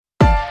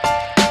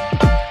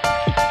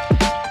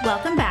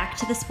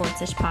the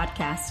Sports-ish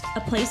podcast,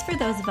 a place for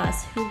those of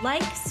us who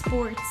like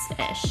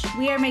sports-ish.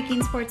 We are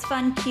making sports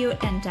fun,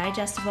 cute, and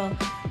digestible.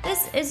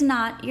 This is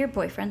not your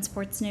boyfriend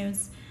sports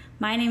news.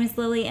 My name is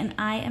Lily, and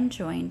I am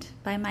joined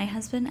by my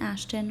husband,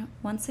 Ashton,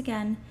 once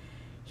again.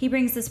 He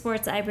brings the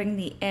sports, I bring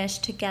the ish.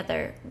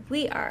 Together,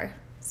 we are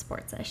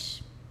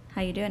sports-ish.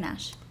 How you doing,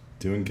 Ash?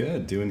 Doing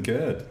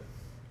good.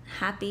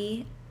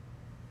 Happy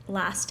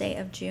last day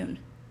of June.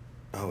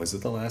 Oh, is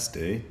it the last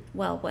day?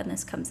 Well, when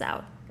this comes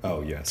out.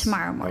 Oh, yes.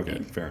 Tomorrow morning.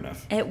 Okay, fair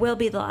enough. It will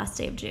be the last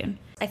day of June.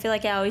 I feel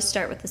like I always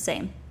start with the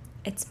same.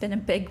 It's been a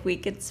big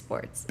week in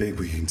sports. Big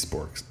week in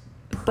sports.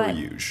 But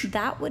usual.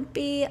 that would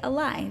be a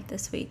lie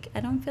this week. I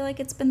don't feel like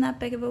it's been that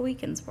big of a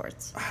week in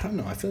sports. I don't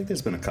know. I feel like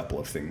there's been a couple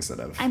of things that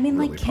have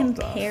really like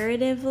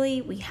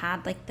comparatively, we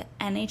had like the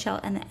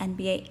NHL and the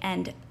NBA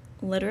end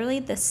literally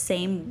the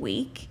same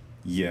week.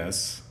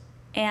 Yes.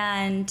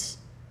 And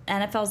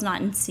NFL's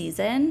not in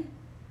season.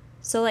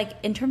 So like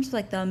in terms of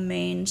like the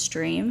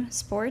mainstream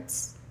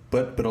sports.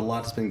 But a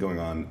lot's been going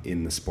on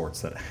in the sports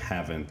that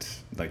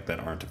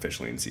aren't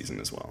officially in season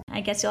as well.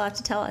 I guess you'll have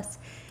to tell us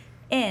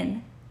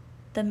in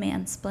the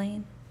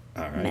mansplain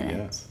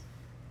minute.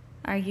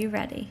 Yeah. Are you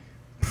ready?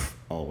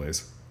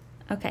 Always.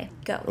 Okay,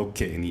 go.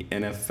 Okay, in the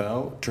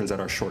NFL, turns out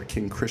our short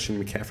king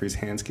Christian McCaffrey's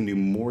hands can do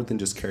more than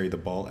just carry the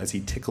ball as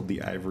he tickled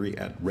the ivory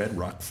at Red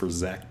Rock for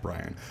Zach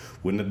Bryan.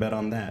 Wouldn't have bet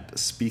on that.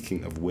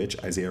 Speaking of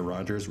which, Isaiah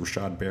Rodgers,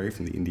 Rashad Berry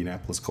from the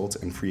Indianapolis Colts,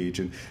 and free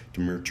agent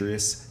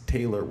Demetrius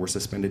Taylor were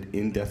suspended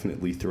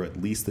indefinitely through at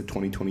least the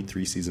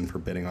 2023 season for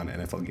betting on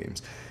NFL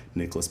games.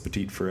 Nicholas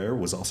Petit-Frere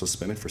was also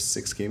suspended for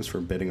 6 games for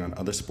betting on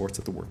other sports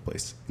at the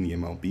workplace. In the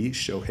MLB,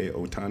 Shohei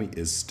Ohtani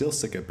is still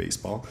sick at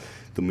baseball.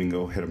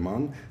 Domingo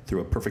Germán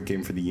threw a perfect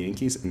game for the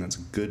Yankees, and that's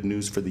good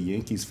news for the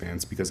Yankees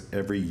fans because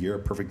every year a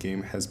perfect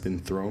game has been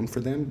thrown for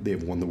them. They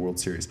have won the World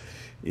Series.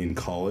 In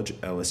college,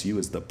 LSU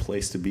is the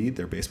place to be.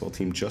 Their baseball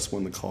team just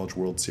won the College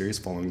World Series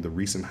following the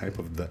recent hype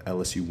of the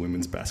LSU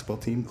women's basketball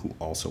team, who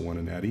also won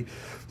a natty.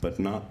 But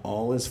not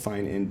all is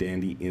fine and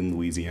dandy in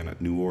Louisiana.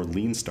 New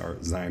Orleans star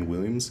Zion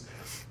Williams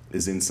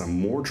is in some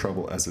more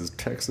trouble as his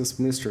Texas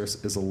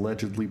mistress is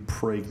allegedly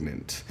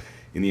pregnant.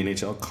 In the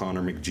NHL,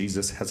 Connor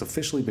McJesus has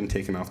officially been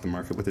taken off the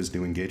market with his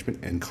new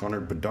engagement, and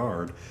Connor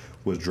Bedard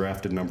was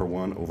drafted number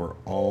 1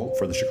 overall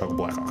for the Chicago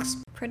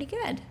Blackhawks. Pretty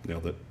good.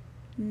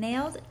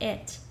 Nailed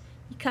it.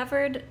 You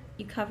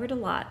covered a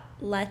lot.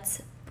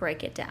 Let's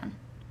break it down.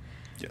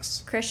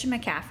 Yes. Christian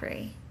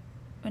McCaffrey,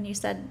 when you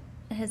said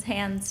his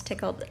hands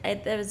tickled,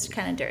 that was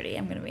kind of dirty,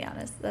 I'm going to be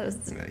honest. That was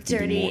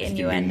dirty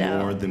innuendo. He can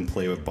do more than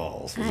play with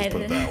balls. We'll just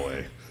put it that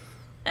way.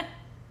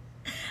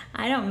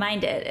 I don't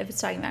mind it if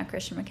it's talking about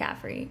Christian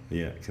McCaffrey.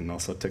 Yeah, it can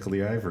also tickle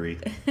the ivory.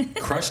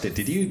 Crushed it.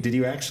 Did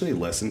you actually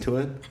listen to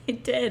it? I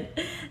did.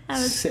 That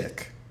was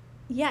sick.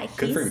 Yeah,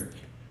 good for him.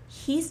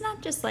 He's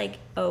not just like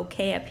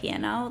okay at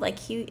piano. Like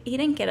he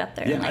didn't get up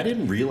there. Yeah, and, like, I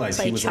didn't realize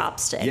play he was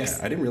chopsticks.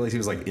 I didn't realize he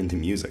was like into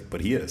music,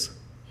 but he is.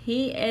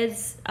 He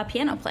is a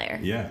piano player.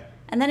 Yeah.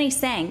 And then he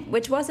sang,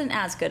 which wasn't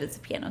as good as the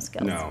piano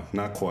skills. No,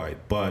 not quite.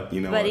 But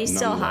you know, but he's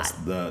still hot.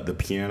 The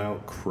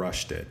piano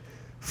crushed it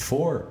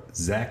for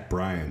Zach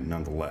Bryan,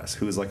 nonetheless,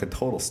 who is like a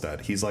total stud.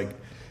 He's like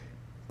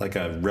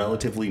a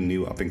relatively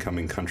new up and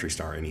coming country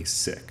star, and he's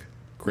sick.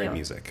 Great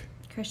music.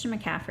 Christian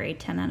McCaffrey,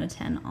 10 out of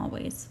 10,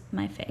 always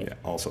my fave. Yeah,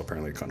 also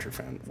apparently a country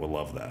fan. We'll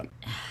love that.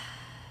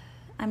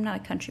 I'm not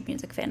a country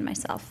music fan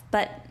myself,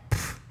 but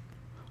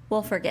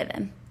we'll forgive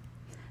him.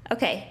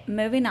 Okay,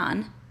 moving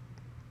on.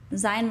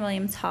 Zion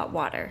Williams, hot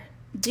water.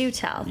 Do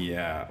tell.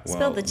 Yeah, well,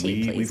 spill the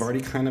tea, please. We've already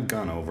kind of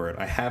gone over it.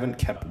 I haven't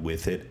kept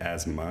with it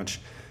as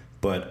much,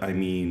 but I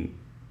mean,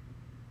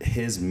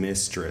 his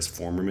mistress,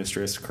 former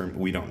mistress,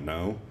 we don't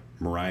know,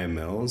 Mariah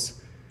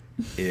Mills,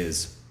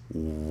 is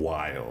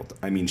wild.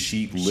 I mean,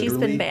 she's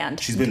been banned.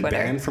 She's been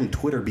banned from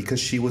Twitter because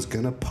she was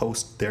gonna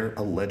post their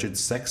alleged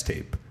sex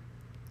tape.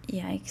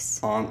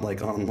 Yikes!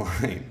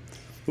 Online,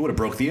 it would have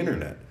broke the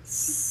internet.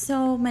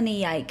 So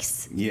many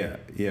yikes. Yeah.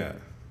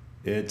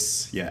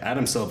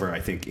 Adam Silver, I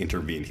think,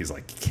 intervened. He's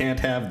like, can't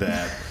have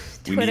that.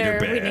 We need her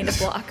banned. We need to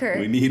block her.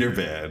 We need her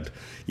banned.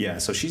 Yeah.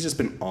 So she's just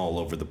been all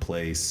over the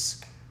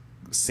place,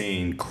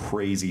 saying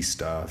crazy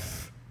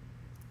stuff.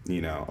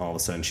 You know, all of a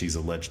sudden she's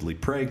allegedly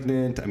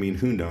pregnant. I mean,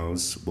 who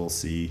knows? We'll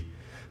see.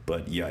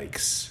 But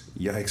yikes.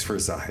 Yikes for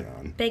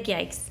Zion. Big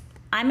yikes.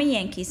 I'm a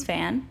Yankees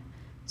fan,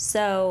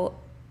 so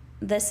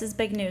this is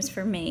big news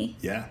for me.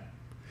 Yeah.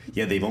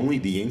 Yeah, the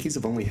Yankees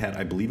have only had,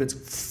 I believe it's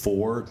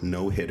 4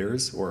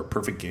 no-hitters or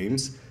perfect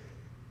games,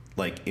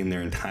 like in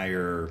their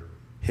entire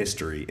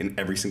history. And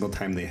every single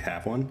time they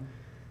have one,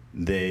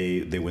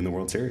 they win the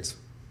World Series.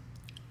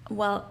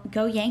 Well,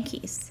 go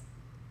Yankees.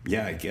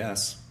 Yeah, I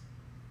guess.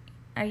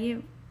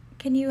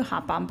 Can you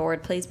hop on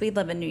board, please? We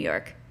live in New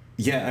York.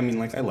 Yeah, I mean,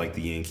 like, I like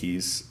the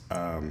Yankees.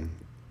 I'm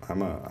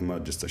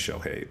just a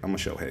Shohei. I'm a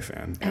Shohei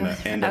fan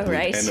and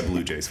a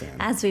Blue Jays fan.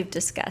 As we've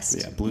discussed.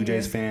 Yeah, Blue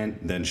Jays fan,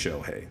 then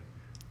Shohei.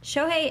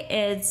 Shohei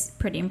is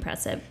pretty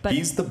impressive, but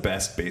he's the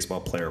best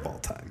baseball player of all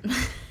time.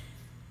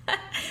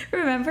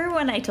 Remember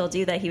when I told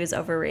you that he was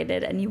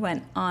overrated and you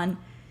went on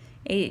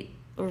a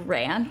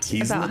rant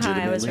about how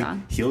I was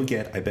wrong.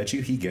 I bet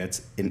you he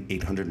gets an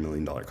 $800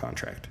 million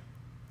contract.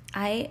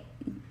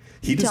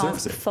 He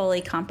deserves don't it.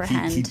 fully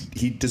comprehend.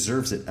 He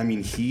deserves it. I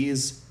mean, he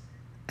is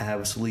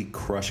absolutely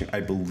crushing.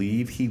 I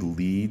believe he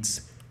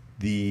leads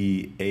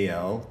the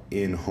AL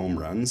in home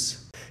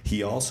runs.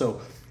 He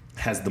also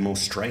has the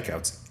most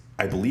strikeouts,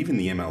 I believe, in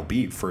the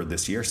MLB for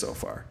this year so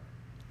far.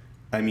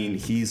 I mean,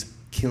 he's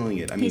killing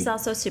it. He's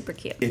also super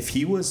cute. If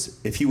he was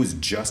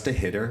just a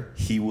hitter,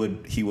 he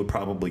would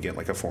probably get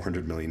like a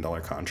 $400 million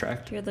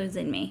contract. You're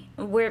losing me.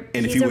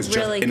 He's a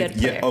really good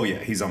player.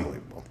 He's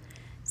unbelievable.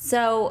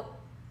 So,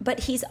 but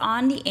he's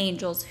on the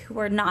Angels, who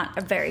are not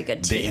a very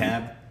good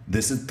team.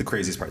 This is the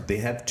craziest part. They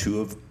have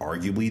two of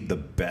arguably the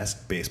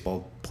best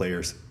baseball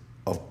players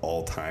of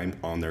all time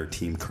on their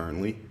team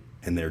currently,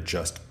 and they're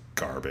just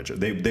garbage.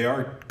 They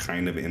are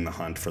kind of in the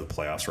hunt for the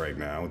playoffs right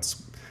now.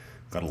 It's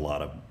got a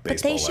lot of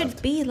baseball left. But they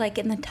should be like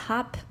in the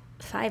top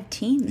 5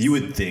 teams. You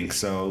would think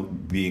so,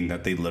 being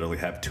that they literally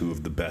have two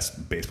of the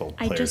best baseball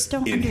players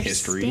in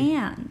history.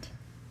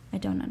 I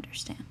don't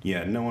understand.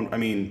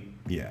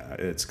 Yeah,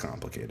 it's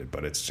complicated,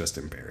 but it's just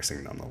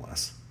embarrassing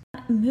nonetheless.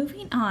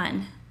 Moving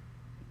on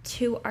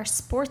to our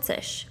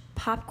sports-ish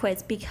pop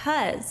quiz,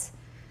 because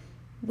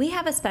we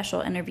have a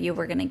special interview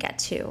we're going to get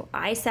to.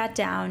 I sat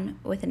down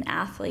with an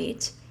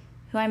athlete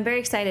who I'm very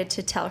excited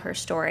to tell her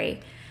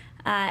story.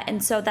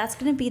 And so that's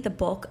going to be the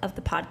bulk of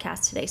the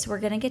podcast today. So we're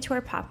going to get to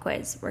our pop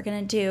quiz. We're going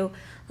to do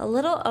a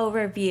little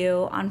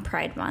overview on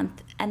Pride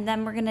Month, and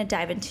then we're going to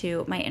dive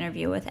into my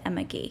interview with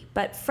Emma Gee.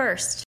 But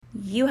first,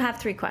 you have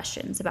 3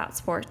 questions about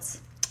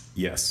sports.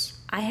 Yes.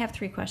 I have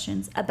 3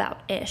 questions about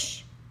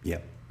ish.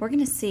 Yep. We're going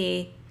to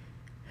see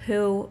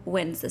who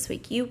wins this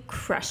week. You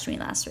crushed me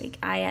last week.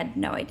 I had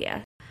no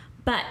idea.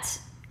 But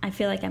I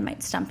feel like I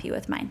might stump you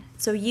with mine.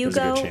 So There's a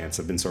good chance.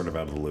 I've been sort of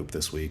out of the loop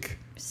this week.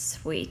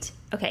 Sweet.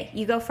 Okay,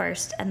 you go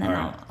first, and then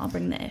I'll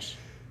bring the ish.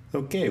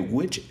 Okay,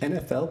 which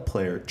NFL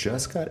player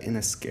just got in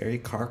a scary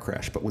car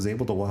crash but was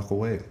able to walk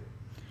away?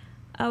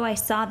 Oh, I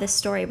saw this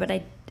story, but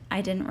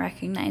I didn't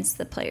recognize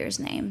the player's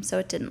name, so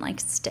it didn't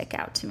stick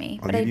out to me.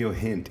 I'll give you a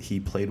hint. He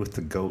played with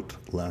the GOAT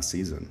last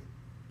season.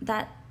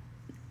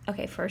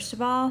 Okay, first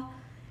of all,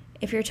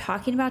 if you're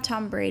talking about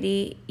Tom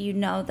Brady, you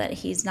know that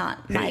he's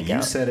not my GOAT.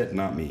 You said it,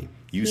 not me.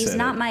 He's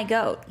not my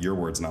GOAT. Your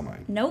words, not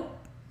mine. Nope.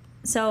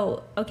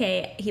 So,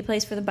 okay, he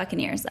plays for the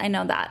Buccaneers. I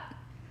know that.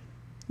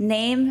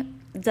 Name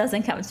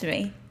doesn't come to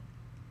me.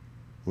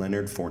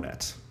 Leonard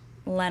Fournette.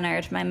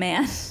 Leonard, my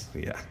man.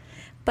 Yeah.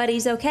 But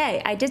he's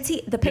okay. I did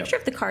see the picture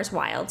of the car's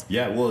wild.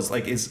 Yeah, well,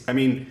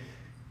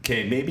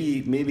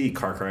 maybe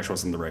car crash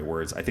wasn't the right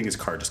words. I think his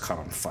car just caught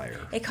on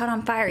fire. It caught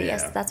on fire,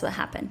 yes, that's what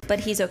happened. But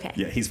he's okay.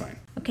 Yeah, he's fine.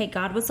 Okay,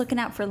 God was looking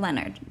out for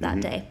Leonard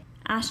that day.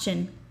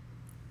 Ashton,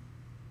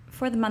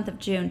 for the month of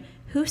June,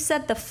 who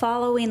said the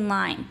following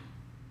line?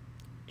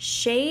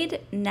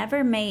 Shade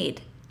never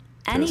made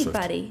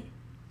anybody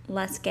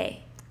less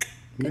gay.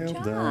 Good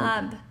job.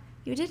 That.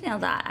 You did nail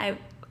that.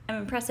 I'm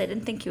impressed. I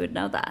didn't think you would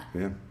know that.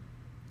 Yeah.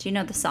 Do you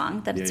know the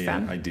song that it's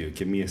from? Yeah, I do.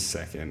 Give me a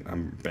second.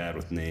 I'm bad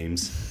with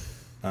names.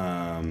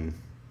 It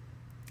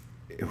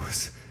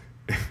was...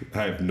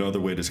 I have no other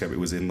way to describe it. It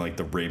was in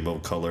the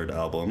rainbow-colored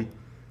album.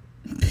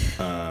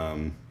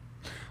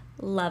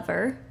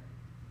 Lover.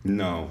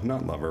 No,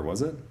 not Lover,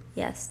 was it?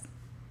 Yes.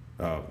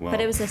 Oh, well. But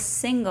it was a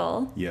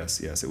single.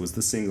 Yes. It was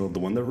the single, the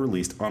one that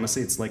released.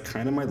 Honestly, it's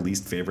kind of my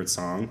least favorite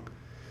song.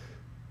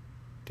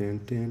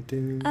 Dun, dun,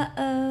 dun.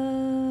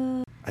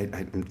 Uh-oh.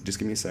 Just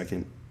give me a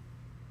second.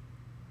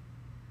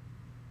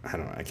 I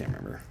don't know. I can't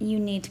remember. You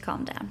need to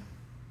calm down.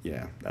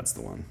 Yeah, that's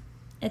the one.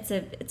 It's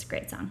a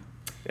great song.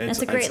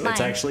 It's a great line.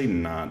 It's actually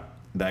not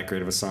that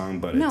great of a song,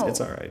 but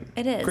it's all right.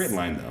 It is. Great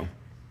line, though.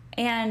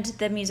 And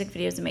the music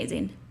video is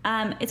amazing.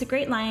 It's a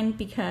great line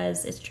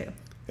because it's true.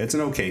 It's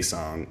an okay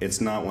song.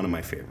 It's not one of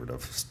my favorite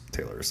of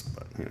Taylor's,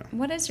 but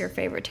What is your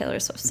favorite Taylor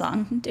Swift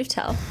song? Do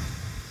tell.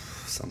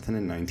 Something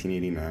in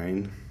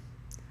 1989.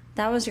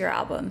 That was your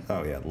album.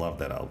 Oh, yeah. Love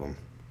that album.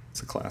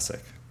 It's a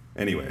classic.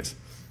 Anyways.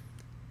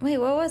 Wait,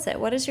 what was it?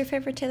 What is your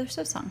favorite Taylor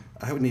Swift song?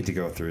 I would need to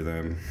go through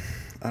them.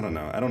 I don't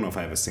know. I don't know if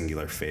I have a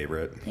singular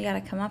favorite. You got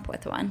to come up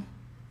with one.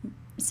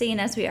 Seeing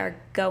as we are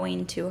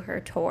going to her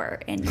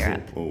tour in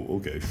Europe. Oh,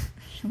 okay.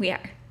 We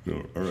are.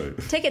 Oh, all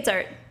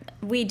right.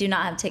 We do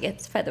not have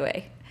tickets, by the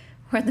way,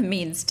 or the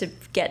means to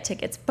get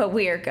tickets, but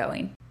we are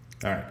going.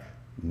 All right.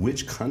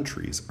 Which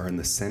countries are in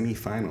the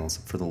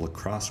semifinals for the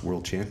Lacrosse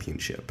World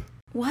Championship?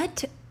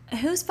 What?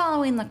 Who's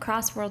following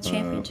Lacrosse World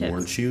Championships?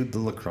 Weren't you the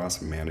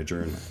lacrosse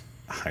manager in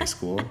high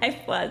school?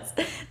 I was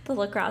the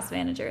lacrosse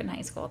manager in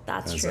high school.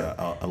 That's true.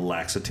 A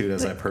laxitude,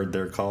 as I've heard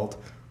they're called?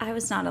 I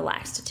was not a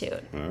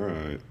laxitude. All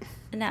right.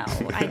 No,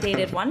 I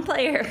dated one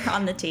player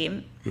on the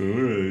team. All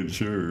right,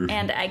 sure.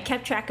 And I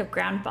kept track of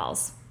ground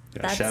balls.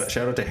 Yeah, shout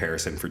out to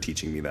Harrison for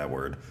teaching me that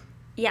word.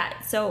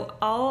 Yeah, so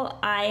all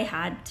I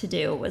had to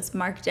do was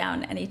mark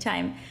down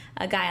anytime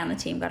a guy on the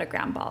team got a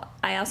ground ball.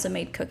 I also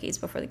made cookies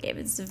before the game.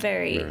 It's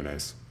very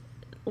nice.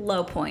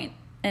 Low point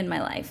in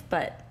my life,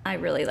 but I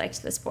really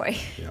liked this boy.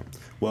 Yeah.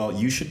 Well,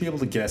 you should be able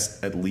to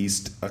guess at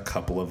least a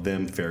couple of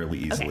them fairly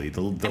easily.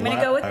 Okay. I'm going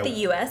to go with the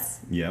U.S.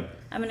 Yep.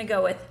 I'm going to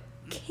go with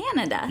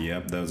Canada.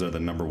 Yep. Those are the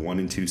number 1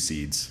 and 2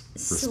 seeds,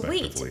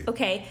 respectively. Sweet.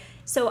 Okay.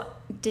 So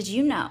did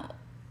you know?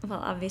 Well,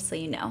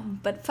 obviously you know,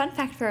 but fun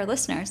fact for our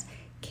listeners,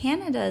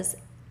 Canada's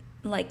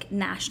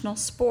national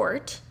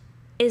sport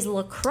is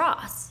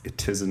lacrosse.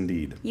 It is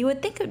indeed. You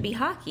would think it would be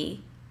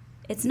hockey.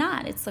 It's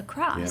not. It's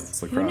lacrosse. Yeah,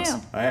 it's lacrosse. Who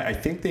knew? I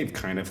think they've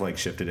kind of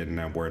shifted it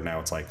now where now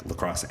it's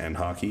lacrosse and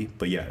hockey.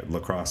 But yeah,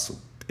 lacrosse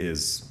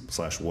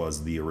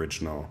was the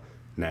original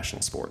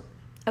national sport.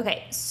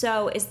 Okay,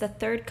 so is the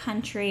third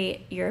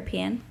country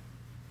European?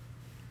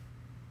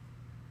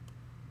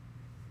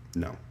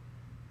 No.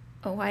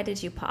 Oh, why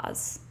did you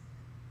pause?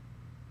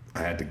 I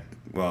had to.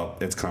 Well,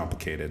 it's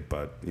complicated,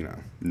 but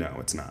no,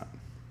 it's not.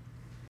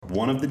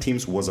 One of the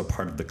teams was a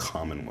part of the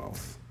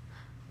Commonwealth.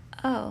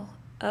 Oh,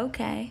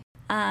 okay.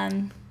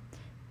 Put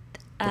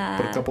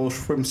a couple of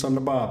shrimps on the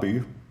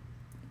barbie.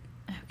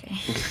 Okay.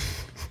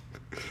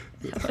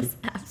 That was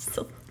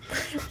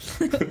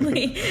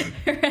absolutely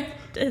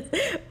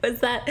horrendous. Was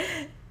that...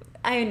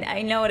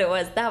 I know what it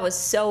was. That was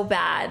so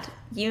bad.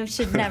 You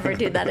should never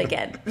do that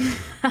again.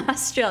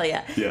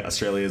 Australia. Yeah,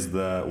 Australia is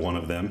one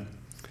of them.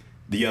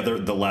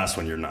 The last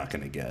one you're not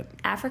going to get.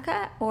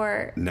 Africa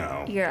or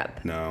no.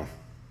 Europe? No.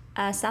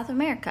 South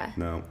America?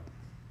 No.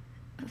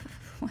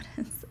 What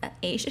is that?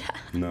 Asia?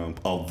 No.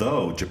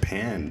 Although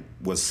Japan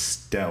was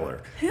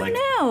stellar. Who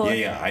knew?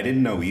 Yeah. I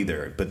didn't know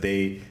either. But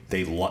they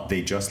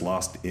just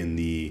lost in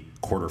the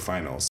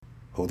quarterfinals.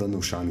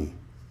 Haudenosaunee.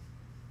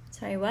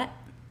 Sorry, what?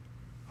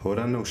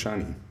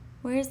 Haudenosaunee.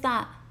 Where is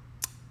that?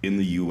 In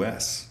the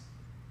U.S.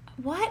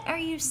 What are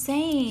you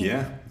saying?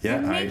 Yeah.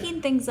 You're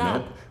making things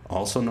up. Nope.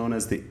 Also known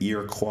as the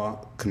Iroquois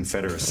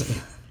Confederacy.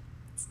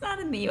 It's not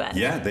in the U.S.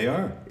 Yeah, they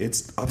are.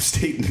 It's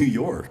upstate New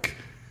York.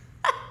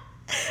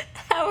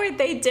 How are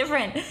they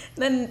different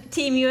than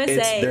Team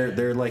USA?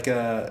 They're like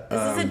a...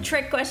 This is a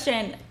trick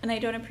question, and I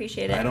don't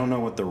appreciate it. I don't know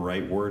what the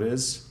right word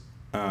is,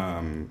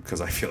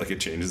 because I feel like it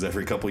changes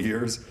every couple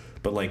years,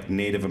 but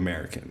Native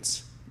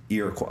Americans,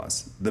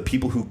 Iroquois, the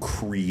people who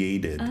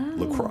created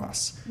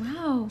lacrosse.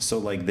 Wow. So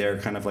they're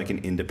kind of an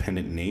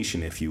independent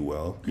nation, if you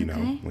will,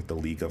 Okay. like the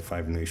League of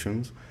Five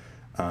Nations.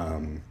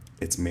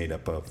 It's made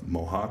up of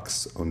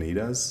Mohawks,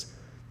 Oneidas,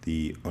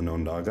 the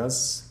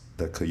Onondagas,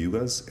 the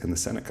Cayugas, and the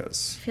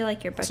Senecas. I feel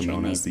like you're Also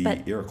butchering known as these, the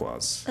but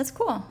Iroquois. that's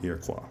cool.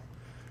 Iroquois.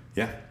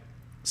 Yeah.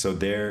 So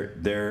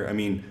they're I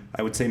mean,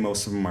 I would say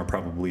most of them are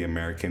probably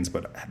Americans,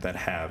 but that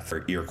have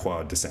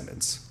Iroquois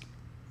descendants.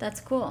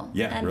 That's cool.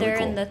 Yeah, and really they're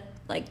cool. in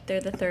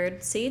they're the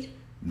third seed?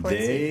 Fourth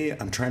seed?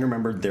 I'm trying to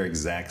remember their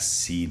exact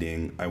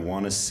seeding. I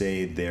want to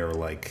say they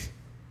were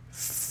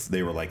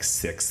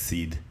sixth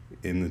seed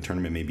in the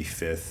tournament, maybe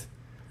fifth.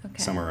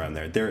 Okay. Somewhere around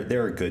there.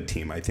 They're a good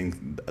team. I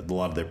think a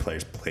lot of their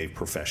players play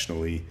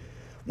professionally.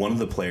 One of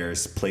the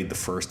players played the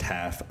first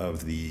half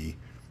of the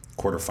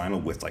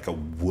quarterfinal with a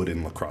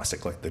wooden lacrosse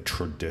stick, the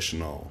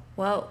traditional.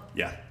 Whoa.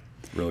 Yeah,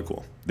 really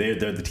cool. They're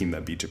the team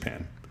that beat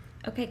Japan.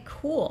 Okay,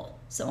 cool.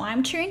 So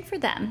I'm cheering for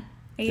them.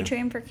 Are you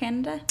cheering for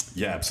Canada?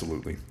 Yeah,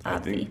 absolutely. I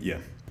Obvi. think, yeah.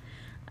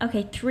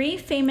 Okay, 3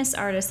 famous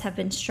artists have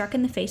been struck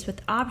in the face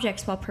with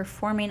objects while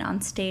performing on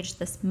stage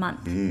this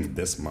month.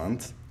 This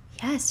month?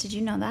 Yes, did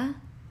you know that?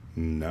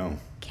 No.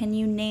 Can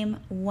you name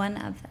one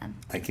of them?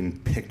 I can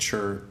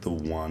picture the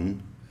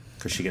one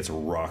because she gets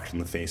rocked in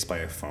the face by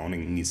a phone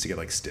and needs to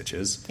get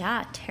stitches.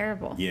 Yeah,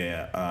 terrible.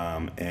 Yeah,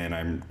 and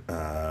I'm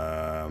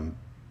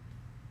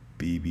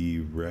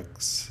BB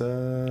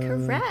Rexa.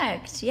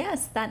 Correct.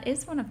 Yes, that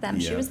is one of them.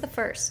 She Yeah. was the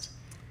first.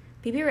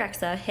 BB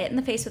Rexa hit in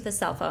the face with a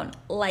cell phone,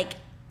 like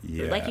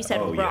you said,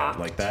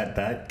 rocked. Yeah,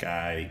 that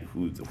guy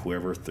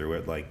whoever threw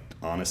it.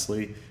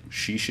 Honestly,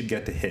 she should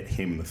get to hit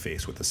him in the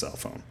face with a cell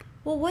phone.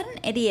 Well, what an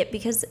idiot,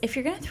 because if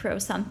you're going to throw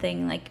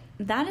something,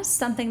 that is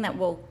something that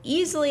will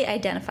easily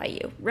identify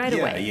you right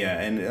away. Yeah,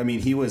 and I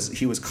mean, he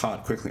was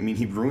caught quickly. I mean,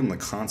 he ruined the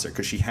concert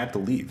because she had to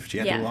leave. She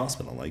had to go to the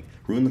hospital,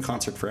 ruined the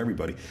concert for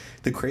everybody.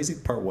 The crazy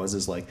part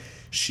is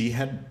she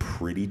had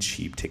pretty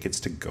cheap tickets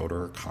to go to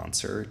her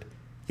concert.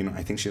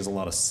 I think she has a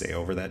lot of say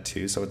over that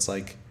too. So it's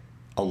a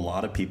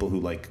lot of people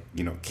who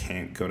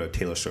can't go to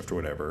Taylor Swift or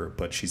whatever,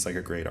 but she's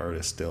a great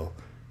artist still.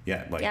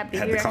 Yeah, BB had the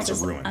Rexa concert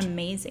is ruined.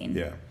 amazing.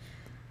 Yeah.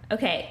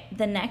 Okay,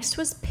 the next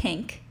was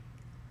Pink.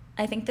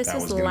 I think this That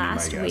was was gonna be my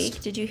last guess.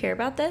 week. Did you hear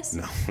about this?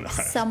 No.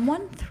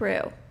 Someone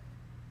threw.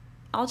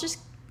 I'll just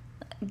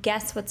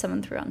guess what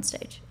someone threw on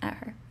stage at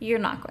her. You're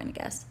not going to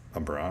guess. A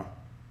bra?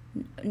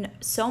 No,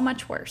 so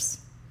much worse.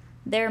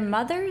 Their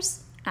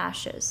mother's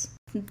ashes.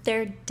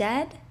 Their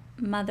dead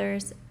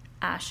mother's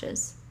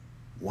ashes.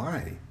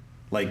 Why?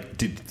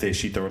 Did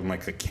she throw it in a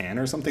can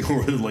or something, or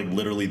was it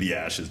literally the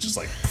ashes, just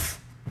pff?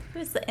 It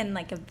was in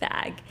a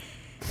bag.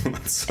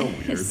 That's so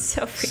weird. It's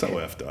so weird. So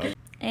effed up.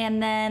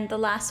 And then the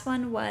last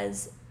one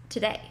was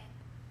today.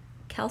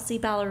 Kelsey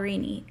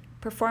Ballerini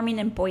performing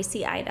in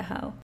Boise,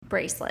 Idaho.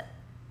 Bracelet.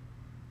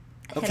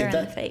 hit her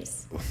in the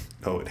face.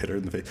 Oh, it hit her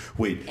in the face.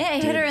 Wait. Yeah,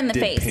 it hit her in the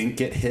face. Did Pink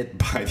get hit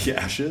by the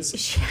ashes?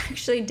 She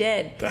actually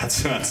did.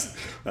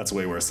 That's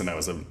way worse than I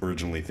was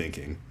originally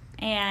thinking.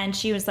 And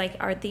she was like,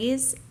 "Are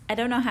these?" I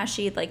don't know how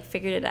she like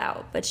figured it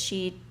out, but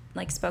she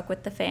like spoke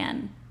with the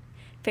fan,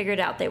 figured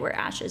out they were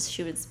ashes.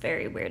 She was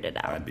very weirded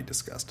out. I'd be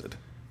disgusted.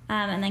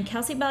 And then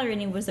Kelsey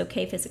Ballerini was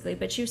okay physically,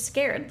 but she was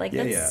scared. Like,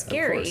 that's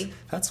scary. Of course.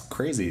 That's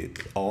crazy.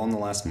 All in the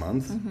last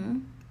month?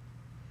 Mm-hmm.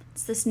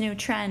 It's this new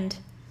trend.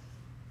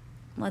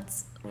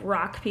 Let's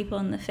rock people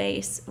in the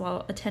face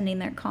while attending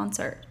their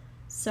concert.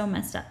 So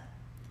messed up.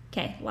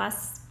 Okay,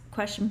 last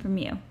question from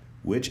you.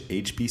 Which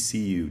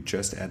HBCU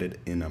just added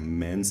in a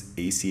men's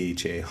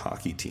ACHA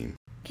hockey team?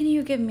 Can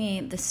you give me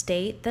the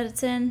state that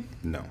it's in?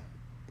 No.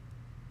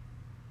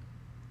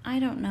 I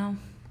don't know.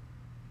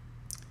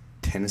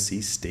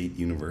 Tennessee State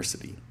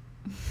University.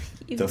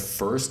 The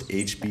first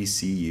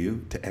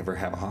HBCU to ever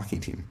have a hockey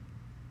team.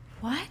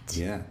 What?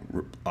 Yeah.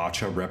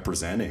 ACHA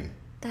representing.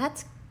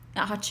 That's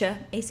ACHA,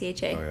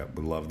 ACHA. Oh, yeah.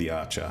 We love the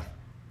ACHA.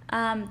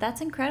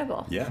 That's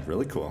incredible. Yeah,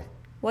 really cool.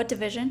 What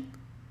division?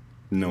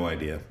 No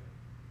idea.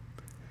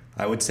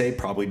 I would say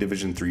probably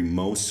Division III.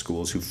 Most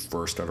schools who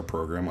first start a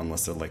program,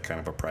 unless they're like kind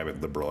of a private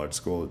liberal arts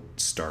school,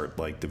 start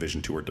like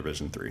Division II or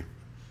Division III.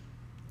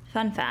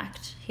 Fun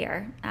fact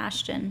here,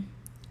 Ashton.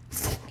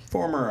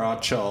 Former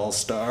ACHA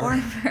All-Star.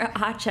 Former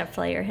ACHA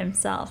player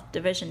himself,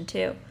 Division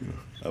II.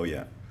 Oh,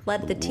 yeah.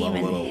 Led the team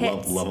in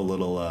hits. Love a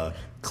little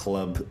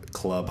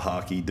club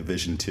hockey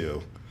Division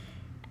II.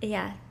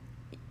 Yeah.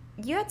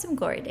 You had some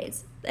glory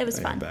days. It was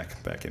fun.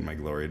 Back in my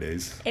glory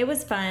days. It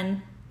was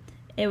fun.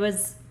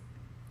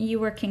 You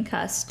were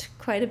concussed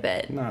quite a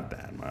bit. Not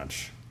that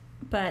much.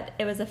 But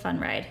it was a fun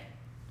ride.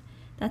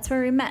 That's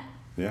where we met.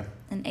 Yeah.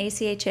 An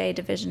ACHA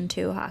Division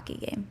II hockey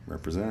game.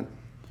 Represent.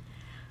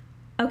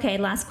 Okay,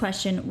 last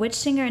question. Which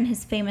singer and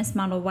his famous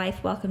model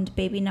wife welcomed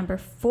baby number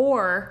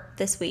 4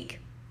 this week?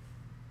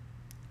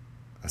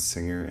 A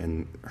singer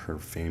and her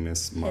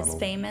famous model.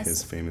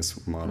 His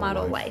famous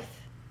model wife.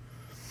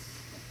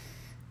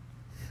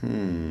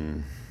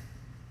 I'm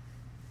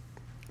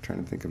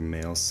trying to think of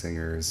male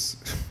singers.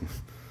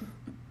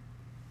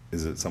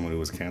 Is it someone who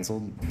was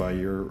canceled by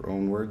your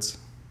own words?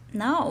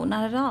 No,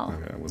 not at all.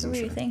 Okay, I wasn't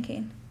sure. sure. What were you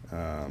thinking?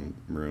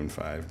 Maroon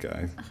 5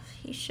 guy.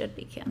 He should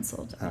be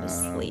canceled. What a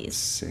sleaze.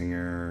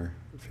 Singer,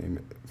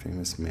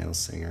 famous male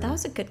singer. That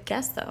was a good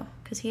guess, though,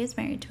 because he is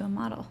married to a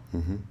model.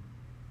 Mm-hmm.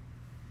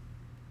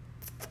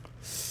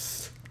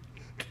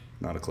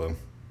 Not a clue.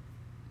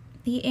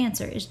 The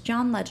answer is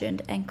John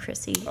Legend and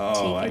Chrissy Oh,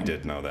 Teigen. I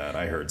did know that.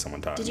 I heard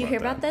someone talking about that. Did you hear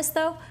about this,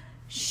 though?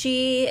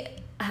 She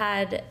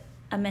had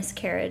a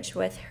miscarriage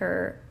with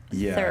her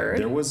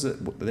third.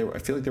 I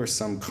feel like there was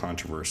some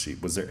controversy.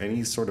 Was there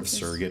any sort of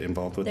surrogate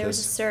involved with this? There was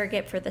a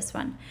surrogate for this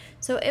one.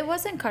 So it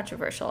wasn't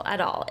controversial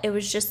at all. It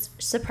was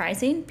just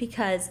surprising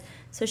because,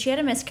 so she had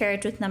a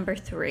miscarriage with number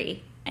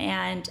 3,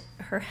 and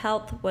her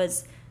health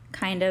was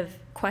kind of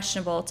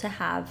questionable to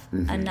have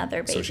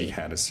another baby. So she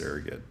had a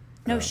surrogate.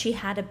 No, she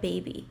had a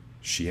baby.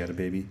 She had a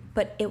baby?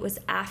 But it was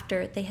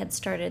after they had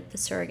started the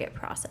surrogate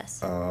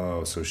process.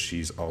 Oh, so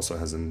she also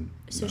has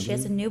she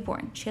has a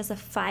newborn. She has a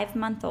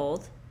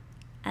 5-month-old,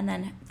 and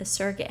then the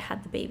surrogate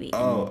had the baby.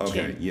 Oh,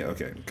 okay. Yeah,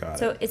 okay. Got it.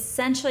 So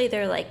essentially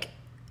they're like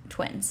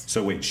twins.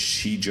 So wait,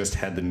 she just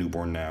had the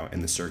newborn now,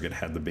 and the surrogate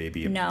had the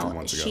baby a couple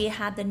months ago? No, she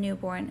had the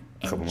newborn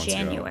in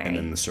January. And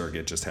then the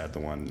surrogate just had the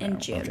one now. In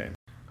June. Okay.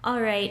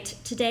 All right.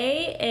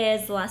 Today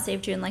is the last day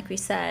of June, like we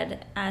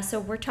said. So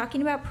we're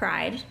talking about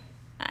Pride.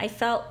 I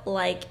felt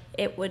like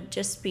it would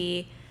just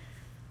be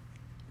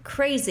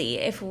crazy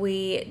if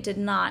we did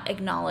not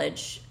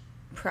acknowledge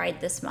Pride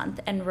this month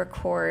and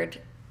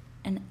record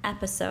an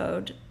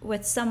episode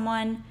with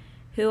someone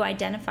who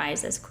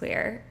identifies as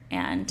queer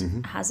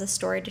and has a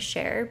story to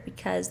share,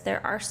 because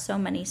there are so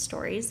many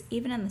stories,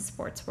 even in the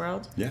sports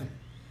world. Yeah.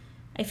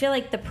 I feel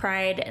like the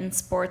Pride and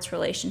sports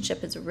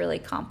relationship is really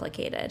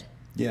complicated.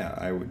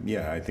 Yeah,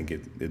 I think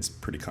it's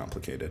pretty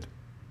complicated.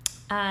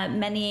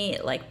 Many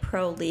like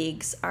pro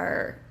leagues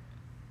are,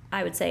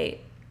 I would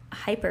say,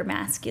 hyper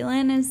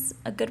masculine is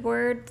a good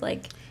word.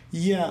 Like,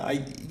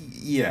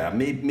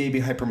 maybe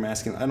hyper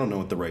masculine. I don't know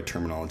what the right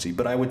terminology,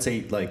 but I would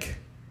say like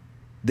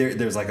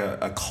there's like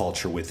a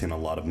culture within a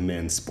lot of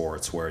men's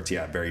sports where it's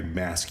very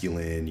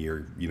masculine.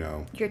 You're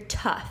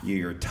tough.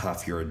 You're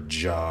tough. You're a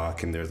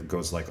jock, and there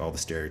goes like all the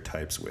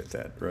stereotypes with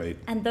that, right?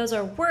 And those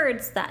are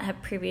words that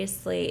have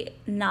previously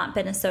not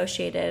been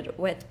associated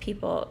with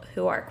people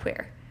who are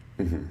queer.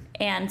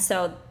 And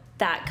so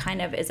that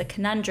kind of is a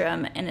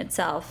conundrum in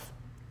itself.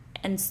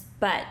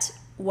 But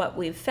what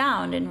we've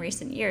found in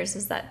recent years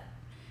is that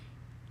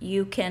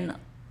you can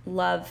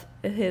love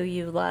who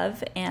you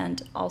love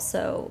and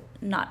also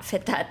not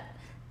fit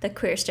the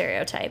queer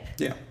stereotype.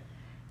 Yeah.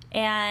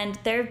 And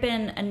there have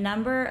been a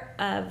number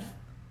of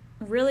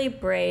really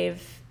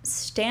brave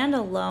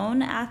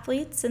standalone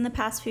athletes in the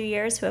past few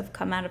years who have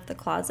come out of the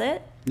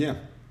closet. Yeah.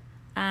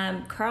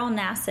 Carl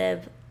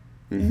Nassib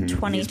in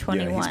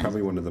 2021. He's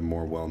probably one of the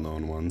more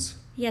well-known ones.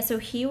 Yeah, so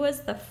he was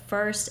the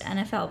first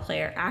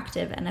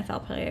active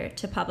NFL player,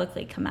 to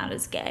publicly come out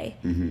as gay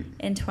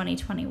in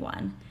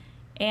 2021.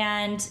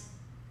 And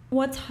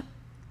what's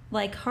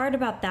like hard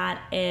about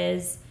that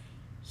is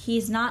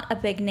he's not a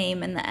big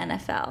name in the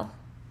NFL.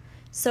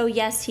 So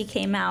yes, he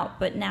came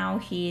out, but now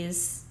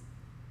he's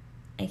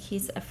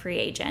a free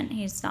agent.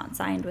 He's not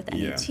signed with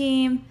any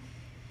team.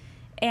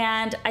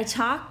 And I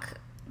talk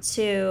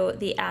to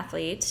the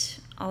athlete,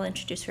 I'll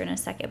introduce her in a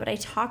second, but I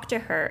talked to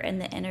her in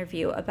the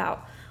interview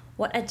about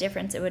what a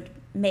difference it would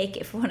make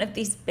if one of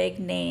these big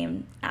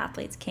name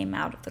athletes came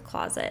out of the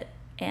closet,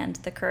 and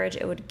the courage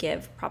it would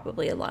give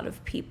probably a lot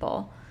of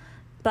people.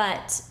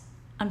 But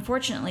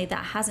unfortunately,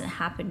 that hasn't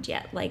happened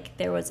yet. Like,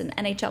 there was an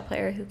NHL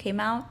player who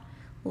came out,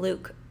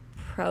 Luke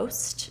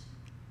Prost,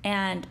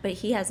 but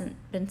he hasn't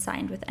been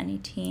signed with any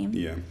team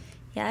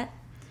yet.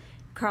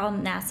 Carl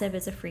Nassib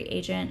is a free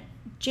agent.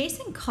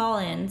 Jason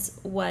Collins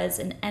was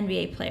an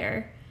NBA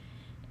player,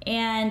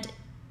 and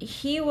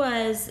he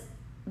was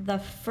the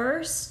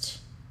first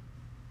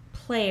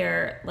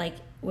player, like,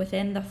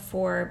 within the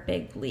 4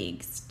 big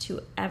leagues to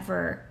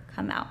ever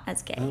come out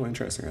as gay. Oh,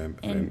 interesting.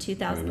 In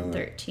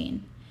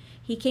 2013.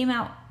 He came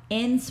out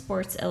in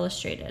Sports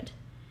Illustrated.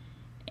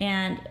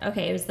 And,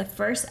 it was the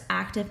first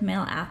active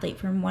male athlete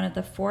from one of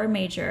the 4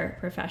 major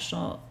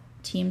professional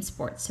team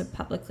sports to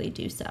publicly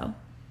do so.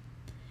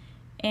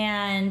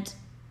 And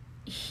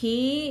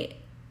he,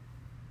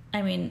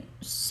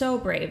 so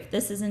brave.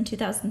 This is in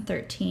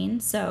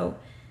 2013, so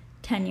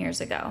 10 years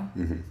ago,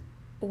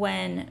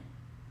 when,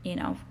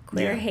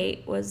 queer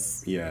hate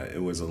was... Yeah,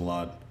 it was a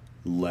lot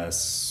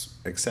less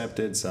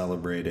accepted,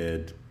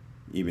 celebrated,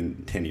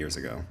 even 10 years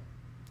ago.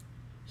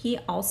 He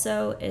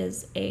also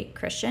is a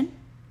Christian.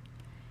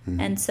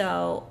 And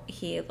so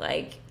he,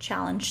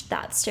 challenged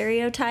that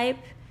stereotype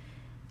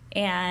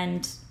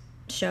and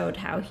showed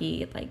how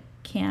he,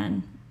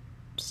 can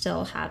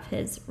still have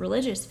his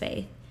religious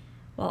faith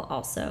while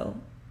also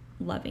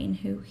loving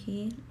who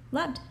he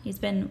loved. He's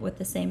been with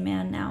the same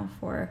man now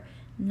for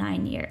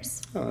 9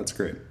 years. Oh, that's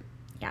great.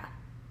 Yeah.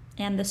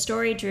 And the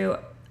story drew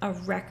a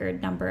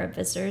record number of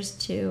visitors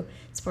to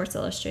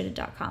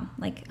sportsillustrated.com,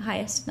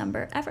 highest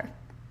number ever.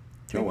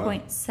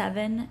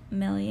 3.7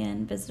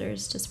 million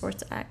visitors to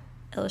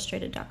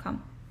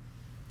sportsillustrated.com.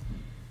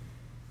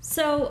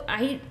 So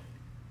I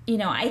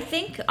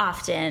think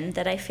often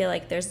that I feel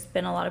like there's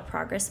been a lot of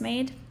progress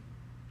made,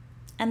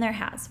 and there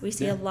has. We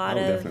see a lot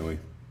of definitely.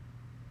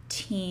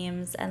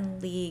 Teams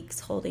and leagues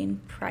holding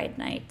pride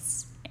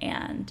nights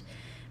and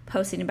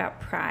posting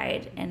about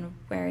pride and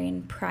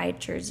wearing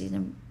pride jerseys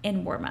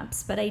in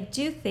warm-ups. But I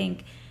do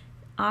think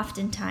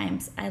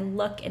oftentimes I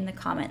look in the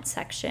comment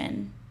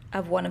section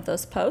of one of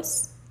those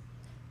posts.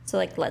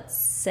 So let's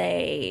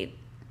say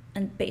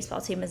a baseball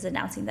team is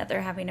announcing that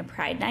they're having a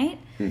pride night.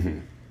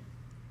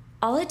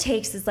 All it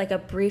takes is a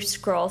brief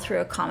scroll through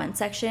a comment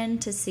section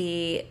to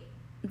see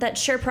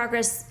that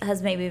progress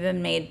has maybe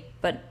been made,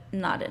 but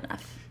not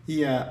enough.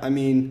 Yeah,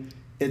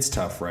 it's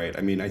tough, right?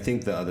 I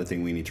think the other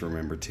thing we need to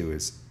remember too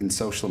is in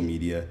social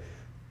media,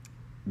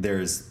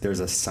 there's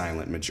a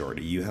silent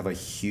majority. You have a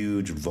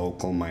huge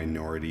vocal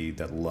minority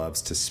that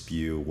loves to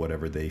spew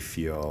whatever they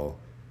feel,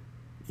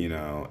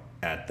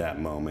 at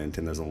that moment.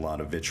 And there's a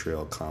lot of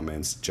vitriol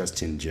comments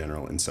just in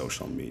general in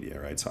social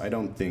media, right? So I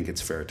don't think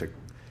it's fair to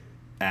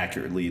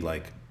accurately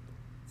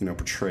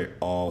portray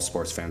all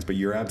sports fans, but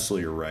you're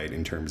absolutely right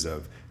in terms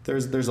of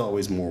there's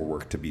always more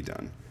work to be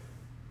done,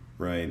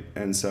 right?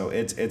 And so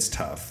it's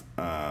tough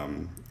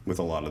with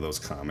a lot of those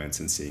comments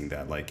and seeing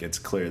that it's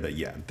clear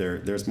that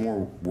there's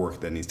more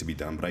work that needs to be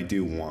done, but I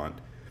do want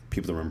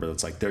people to remember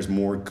that there's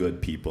more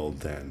good people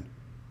than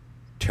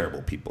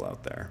terrible people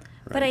out there,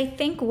 right? But I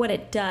think what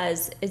it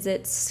does is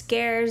it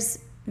scares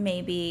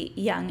maybe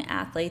young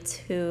athletes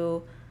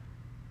who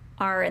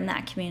are in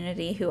that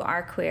community, who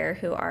are queer,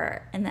 who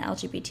are in the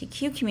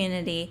LGBTQ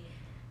community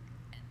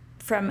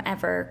from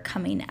ever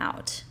coming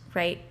out,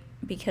 right?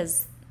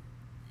 Because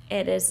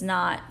it is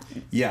not...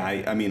 Yeah,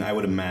 I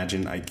would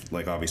imagine,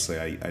 obviously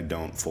I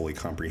don't fully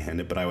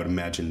comprehend it, but I would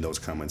imagine those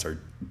comments are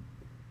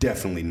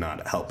definitely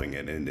not helping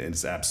it, and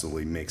it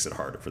absolutely makes it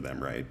harder for them,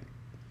 right?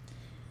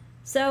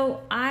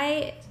 So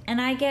I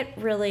get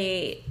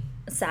really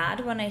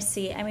sad when I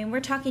see, we're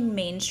talking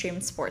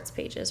mainstream sports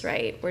pages,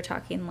 right? We're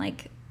talking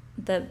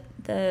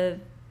the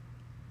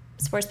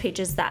sports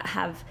pages that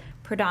have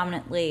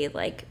predominantly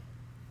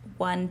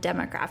one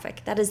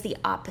demographic. That is the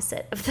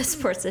opposite of the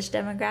sports-ish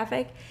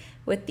demographic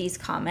with these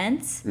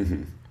comments.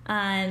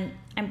 And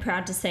I'm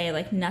proud to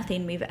say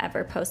nothing we've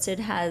ever posted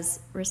has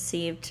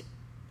received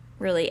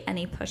really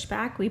any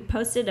pushback. We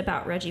posted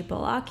about Reggie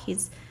Bullock.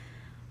 He's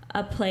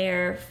a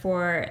player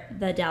for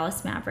the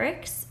Dallas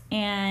Mavericks,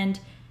 and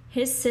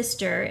his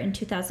sister in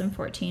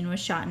 2014 was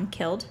shot and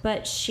killed,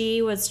 but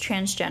she was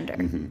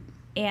transgender.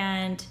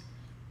 And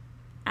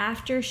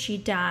after she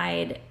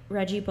died,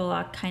 Reggie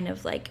Bullock kind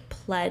of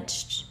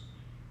pledged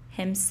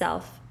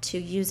himself to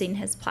using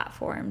his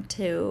platform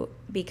to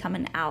become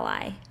an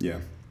ally. Yeah.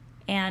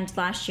 And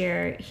last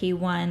year he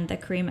won the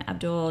Kareem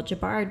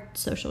Abdul-Jabbar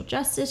Social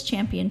Justice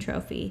Champion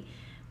Trophy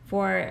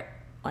for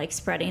like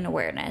spreading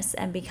awareness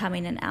and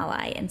becoming an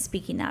ally and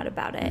speaking out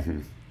about it.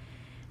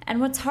 And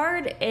what's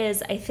hard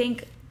is I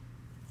think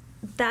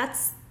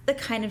that's the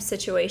kind of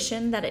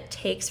situation that it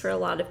takes for a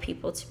lot of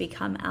people to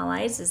become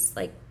allies, is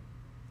like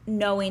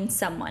knowing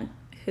someone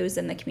who's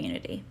in the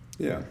community.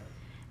 Yeah.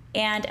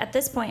 And at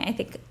this point, I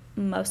think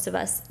most of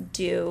us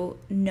do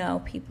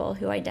know people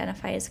who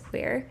identify as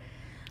queer.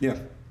 Yeah.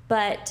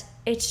 But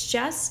it's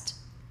just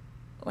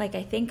like,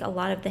 I think a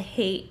lot of the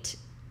hate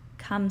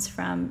comes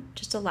from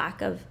just a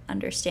lack of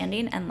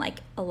understanding and like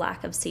a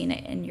lack of seeing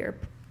it in your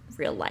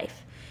real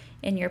life,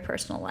 in your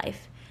personal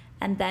life.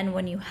 And then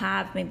when you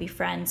have maybe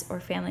friends or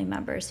family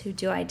members who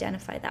do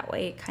identify that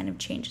way, it kind of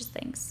changes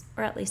things,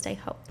 or at least I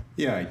hope.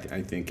 Yeah,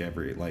 I think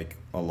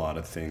a lot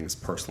of things,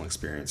 personal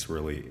experience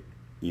really,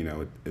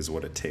 is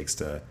what it takes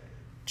to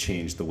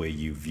change the way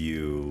you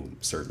view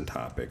certain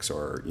topics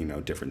or,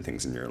 different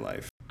things in your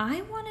life.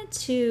 I wanted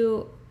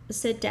to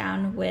sit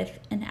down with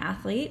an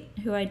athlete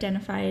who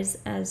identifies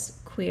as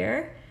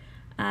queer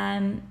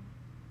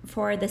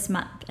for this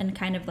month and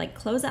kind of like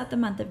close out the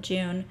month of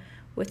June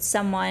with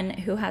someone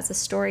who has a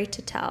story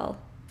to tell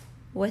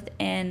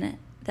within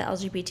the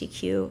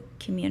LGBTQ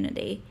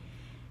community.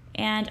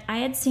 And I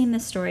had seen the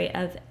story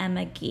of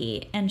Emma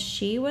Gee, and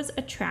she was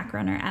a track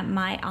runner at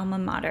my alma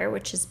mater,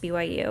 which is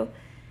BYU.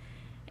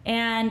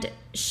 And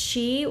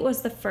she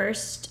was the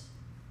first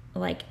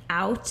like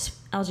out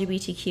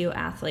LGBTQ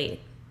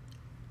athlete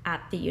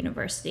at the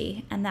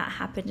university, and that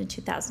happened in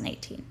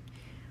 2018,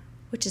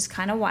 which is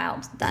kind of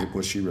wild. That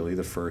was she really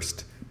the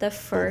first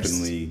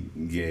openly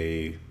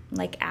gay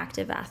like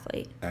active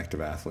athlete?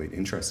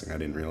 Interesting. I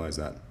didn't realize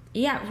that.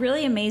 Yeah,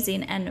 really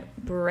amazing and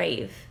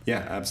brave.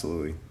 Yeah,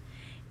 absolutely.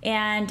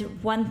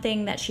 And one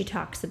thing that she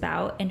talks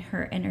about in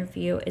her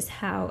interview is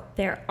how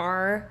there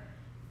are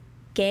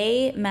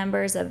gay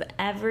members of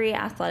every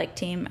athletic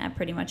team at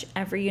pretty much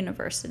every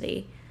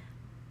university,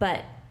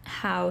 but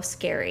how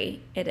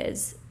scary it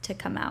is to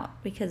come out,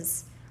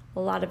 because a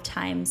lot of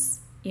times,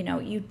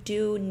 you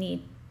do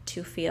need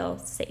to feel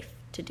safe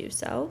to do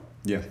so.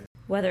 Yeah.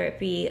 Whether it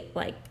be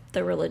like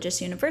the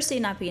religious university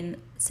not being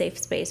a safe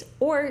space,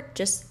 or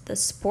just the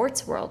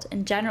sports world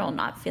in general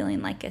not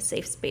feeling like a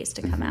safe space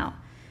to come out.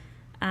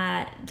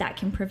 That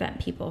can prevent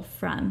people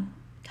from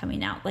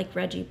coming out. Like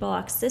Reggie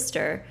Bullock's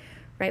sister,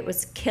 right,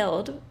 was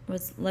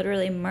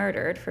literally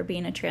murdered for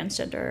being a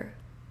transgender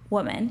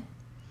woman.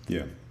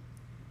 Yeah.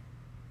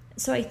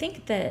 So I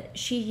think that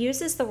she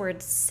uses the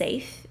word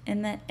safe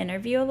in the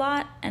interview a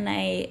lot,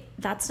 and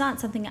that's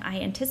not something I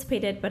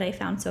anticipated, but I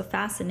found so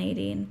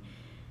fascinating,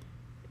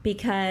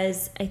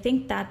 because I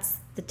think that's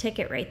the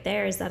ticket right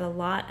there, is that a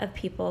lot of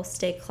people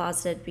stay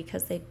closeted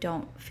because they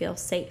don't feel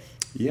safe.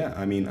 Yeah,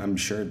 I mean, I'm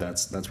sure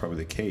that's probably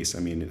the case. I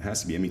mean, it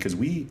has to be. I mean, because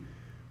we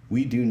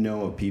do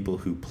know of people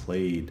who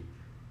played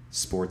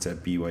sports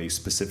at BYU,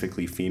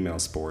 specifically female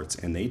sports,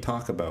 and they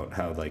talk about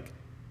how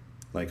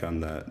like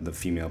on the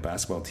female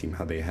basketball team,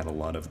 how they had a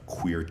lot of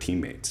queer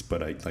teammates.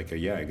 But I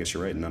guess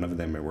you're right. None of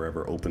them were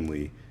ever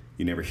openly.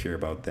 You never hear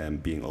about them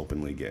being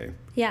openly gay.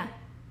 Yeah,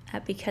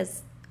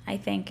 because I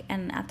think,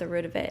 and at the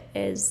root of it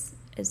is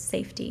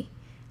safety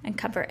and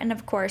comfort, and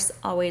of course,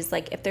 always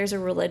like if there's a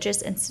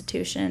religious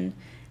institution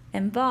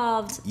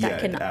involved,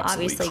 that can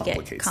obviously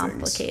get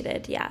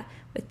complicated. Yeah,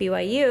 with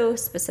BYU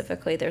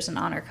specifically, there's an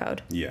honor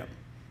code. Yeah,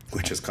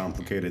 which has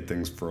complicated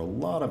things for a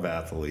lot of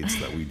athletes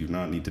that we do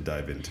not need to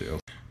dive into.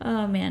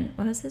 Oh man,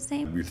 what was his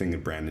name? You're thinking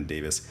of Brandon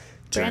Davis.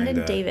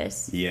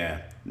 Davis.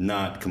 Yeah,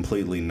 not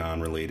completely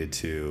non-related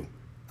to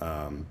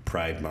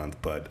Pride Month,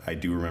 but I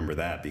do remember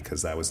that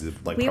because that was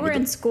we were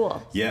in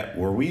school. Yeah,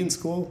 were we in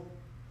school?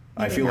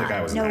 Maybe I feel not. Like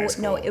I was in high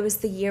school. No, it was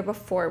the year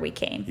before we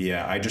came.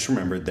 Yeah, I just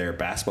remembered their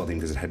basketball team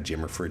because it had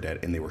Jimmer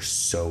Fredette, and they were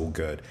so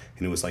good.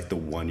 And it was like the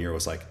one year it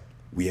was like,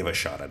 we have a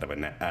shot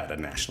at a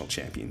national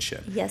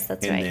championship. Yes,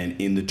 that's right. And then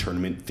in the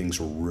tournament,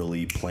 things were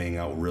really playing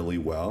out really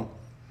well.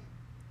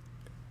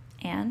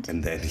 And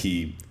then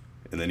he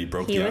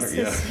broke the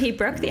honor. He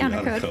broke the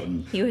honor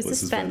code. He was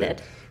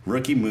suspended.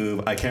 Rookie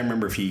move. I can't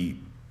remember if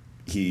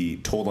he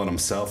told on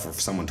himself or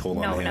if someone told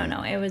on him.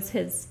 No. It was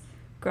his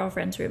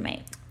girlfriend's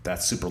roommate.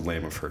 That's super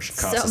lame of her. She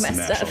cost us the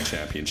national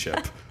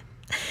championship.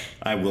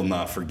 I will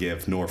not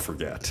forgive nor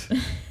forget.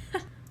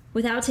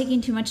 Without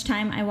taking too much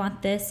time, I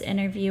want this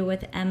interview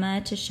with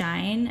Emma to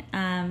shine.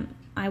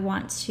 I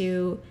want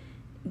to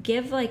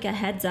give like a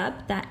heads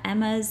up that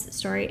Emma's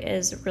story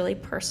is really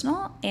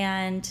personal,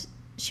 and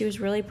she was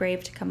really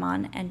brave to come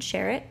on and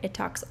share it. It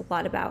talks a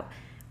lot about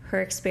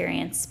her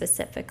experience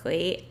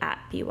specifically at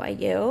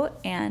BYU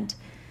and,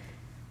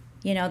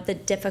 the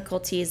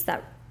difficulties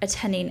that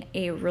attending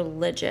a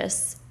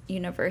religious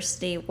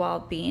university while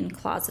being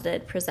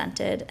closeted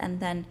presented,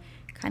 and then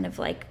kind of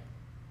like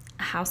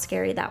how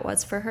scary that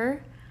was for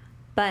her.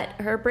 But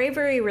her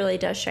bravery really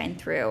does shine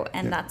through,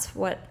 and that's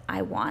what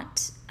I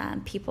want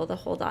people to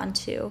hold on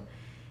to,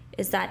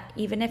 is that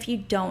even if you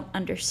don't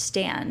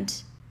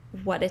understand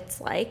what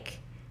it's like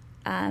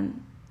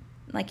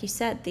you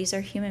said, these are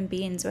human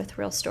beings with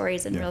real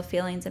stories and real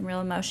feelings and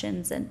real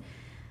emotions, and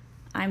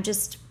I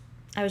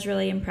was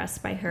really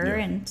impressed by her,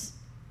 and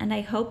And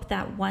I hope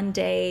that one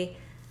day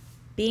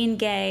being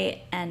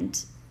gay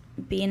and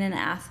being an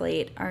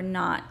athlete are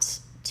not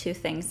two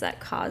things that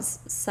cause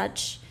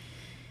such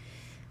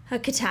a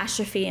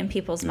catastrophe in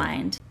people's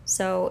mind.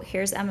 So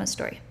here's Emma's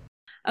story.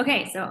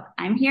 Okay, so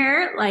I'm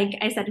here, like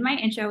I said in my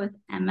intro, with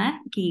Emma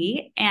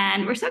Gee,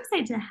 and we're so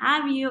excited to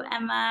have you,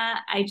 Emma.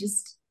 I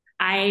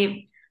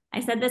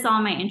said this all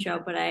in my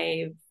intro, but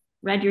I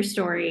read your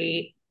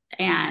story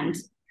and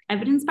I've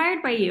been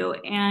inspired by you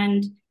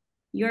and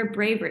your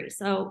bravery.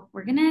 So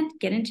we're gonna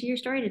get into your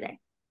story today.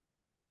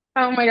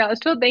 Oh my gosh.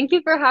 Well, thank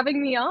you for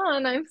having me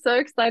on. I'm so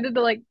excited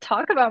to like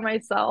talk about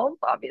myself,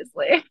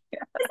 obviously.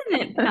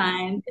 Isn't it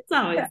fun? It's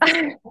always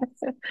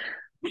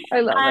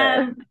I love it.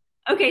 um,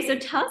 okay, so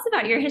tell us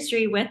about your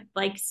history with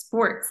like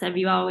sports. Have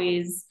you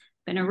always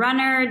been a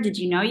runner? Did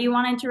you know you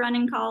wanted to run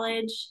in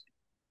college?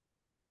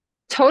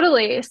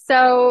 Totally.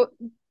 So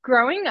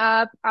growing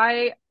up,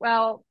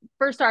 well,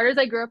 for starters,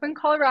 I grew up in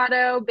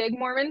Colorado, big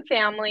Mormon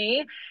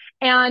family.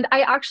 And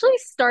I actually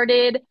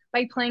started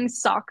by playing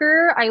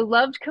soccer. I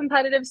loved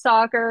competitive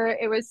soccer.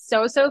 It was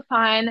so, so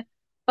fun.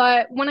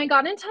 But when I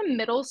got into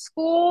middle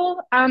school,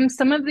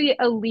 some of the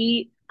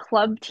elite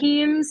club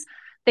teams,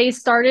 they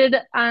started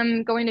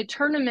going to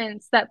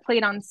tournaments that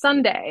played on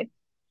Sunday.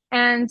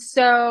 And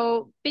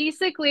so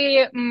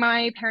basically,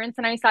 my parents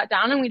and I sat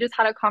down and we just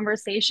had a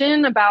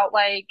conversation about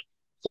like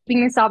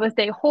keeping the Sabbath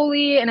day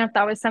holy and if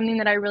that was something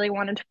that I really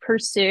wanted to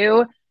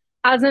pursue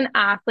as an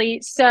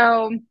athlete.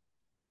 So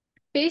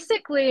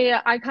basically,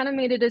 I kind of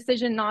made a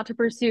decision not to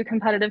pursue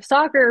competitive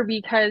soccer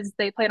because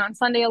they played on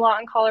Sunday a lot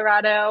in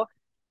Colorado.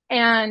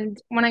 And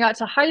when I got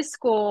to high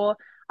school,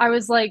 I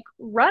was like,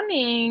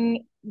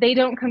 running, they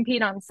don't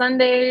compete on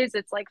Sundays.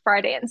 It's like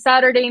Friday and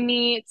Saturday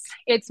meets.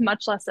 It's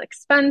much less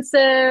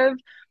expensive.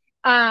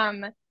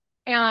 Um,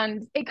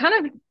 and it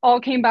kind of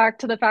all came back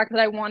to the fact that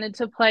I wanted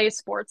to play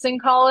sports in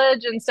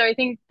college. And so I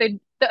think the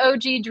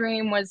OG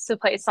dream was to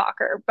play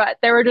soccer, but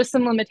there were just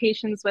some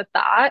limitations with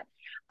that.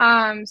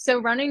 So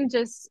running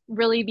just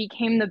really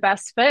became the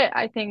best fit,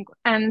 I think.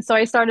 And so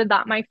I started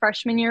that my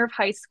freshman year of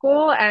high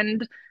school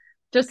and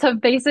just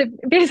have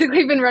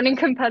basically been running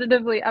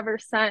competitively ever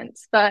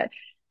since. But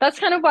that's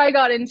kind of why I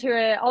got into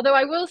it. Although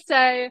I will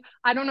say,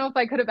 I don't know if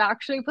I could have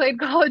actually played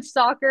college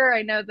soccer.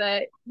 I know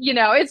that,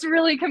 it's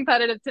really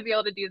competitive to be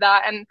able to do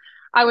that. And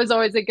I was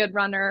always a good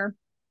runner,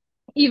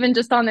 even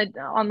just on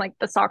like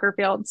the soccer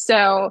field.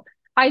 So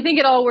I think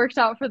it all worked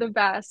out for the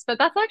best. But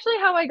that's actually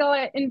how I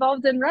got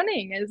involved in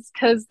running is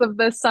because of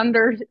the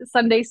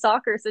Sunday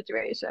soccer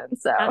situation.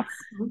 So That's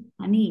so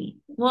funny.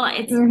 Well,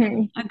 it's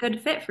mhm, a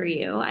good fit for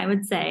you, I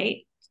would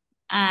say.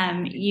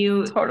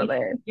 totally.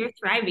 You're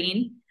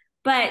thriving.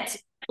 But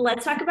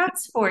let's talk about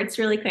sports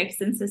really quick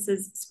since this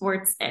is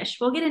sports-ish.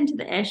 We'll get into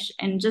the ish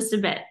in just a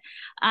bit.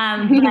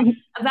 But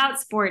about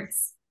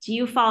sports, do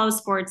you follow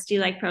sports? Do you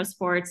like pro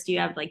sports? Do you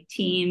have like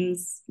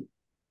teams?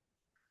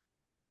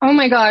 Oh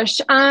my gosh.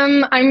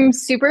 I'm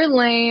super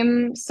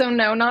lame. So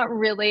no, not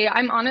really.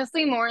 I'm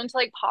honestly more into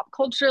like pop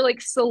culture,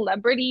 like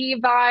celebrity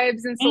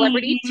vibes and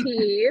celebrity Same.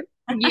 tea.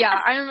 Yeah,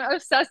 I'm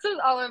obsessed with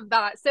all of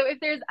that. So if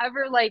there's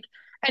ever like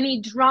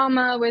any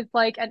drama with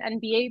like an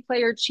NBA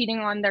player cheating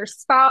on their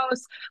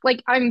spouse,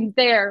 like I'm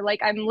there.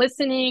 Like I'm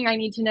listening. I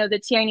need to know the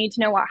tea. I need to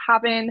know what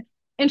happened.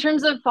 In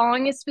terms of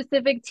following a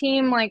specific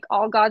team, like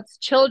all God's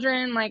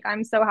children, like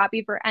I'm so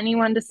happy for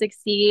anyone to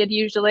succeed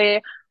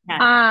usually.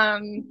 Yeah.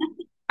 Um,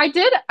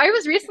 I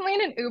was recently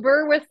in an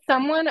Uber with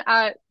someone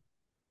at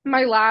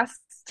my last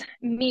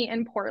meet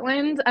in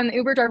Portland, and the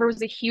Uber driver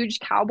was a huge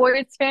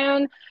Cowboys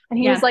fan. And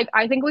he was Yeah. like,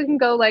 I think we can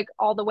go like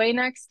all the way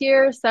next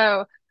year.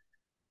 So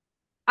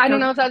I don't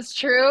Go. know if that's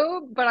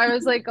true, but I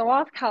was like, go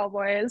off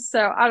Cowboys.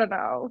 So I don't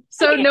know.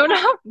 So Okay. no,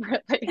 not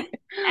really.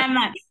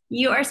 Emma,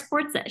 you are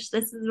sports-ish.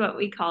 This is what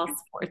we call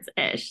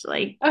sports-ish.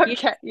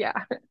 Okay, yeah.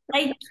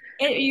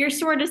 You're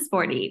sort of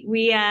sporty.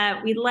 We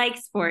like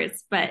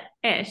sports, but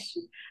ish.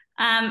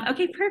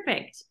 Okay,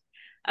 perfect.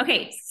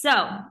 Okay,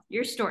 so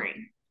your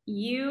story.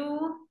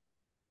 You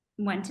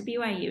went to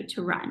BYU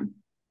to run,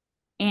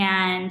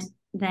 and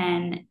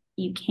then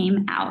you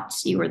came out.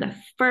 You were the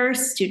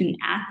first student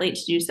athlete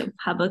to do so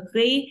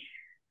publicly.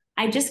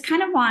 I just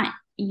kind of want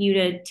you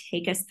to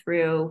take us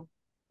through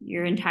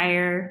your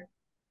entire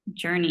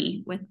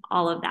journey with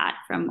all of that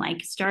from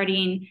like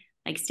starting,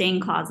 like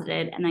staying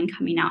closeted, and then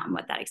coming out and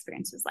what that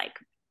experience was like.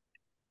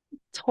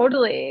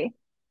 Totally.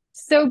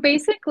 So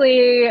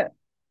basically,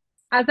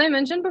 as I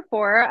mentioned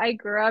before, I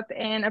grew up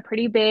in a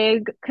pretty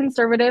big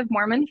conservative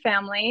Mormon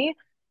family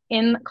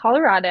in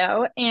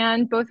Colorado,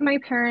 and both of my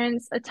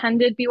parents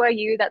attended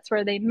BYU. That's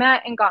where they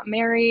met and got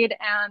married.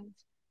 And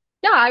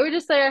yeah, I would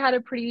just say I had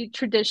a pretty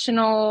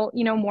traditional,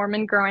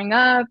 Mormon growing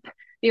up.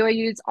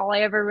 BYU is all I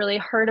ever really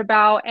heard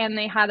about, and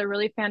they had a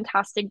really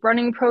fantastic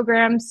running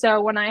program.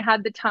 So when I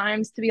had the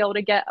times to be able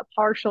to get a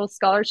partial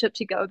scholarship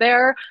to go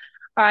there,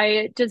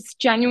 I just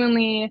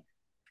genuinely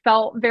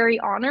felt very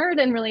honored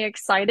and really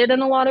excited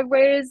in a lot of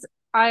ways.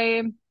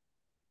 I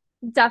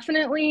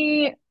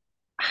definitely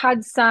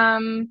had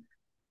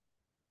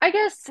I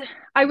guess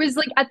I was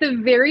like at the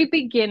very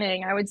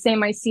beginning, I would say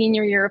my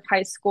senior year of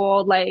high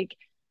school, like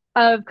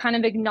of kind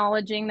of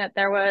acknowledging that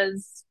there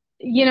was,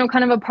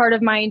 kind of a part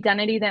of my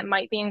identity that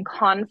might be in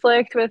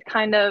conflict with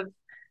kind of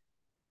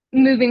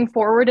moving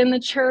forward in the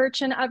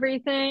church and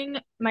everything.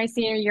 My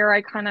senior year,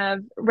 I kind of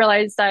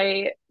realized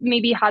I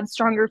maybe had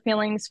stronger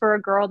feelings for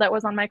a girl that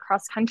was on my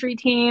cross country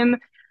team.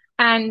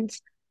 And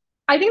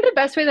I think the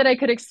best way that I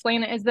could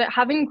explain it is that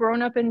having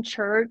grown up in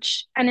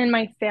church and in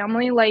my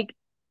family, like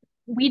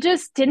we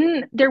just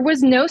didn't, there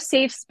was no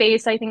safe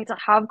space, I think, to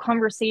have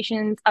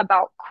conversations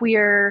about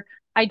queer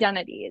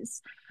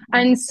identities.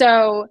 And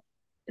so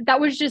that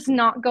was just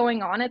not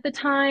going on at the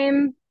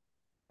time.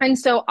 And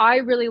so I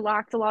really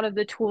lacked a lot of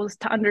the tools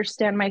to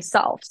understand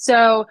myself.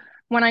 So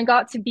when I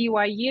got to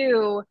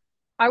BYU,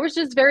 I was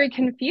just very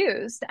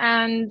confused.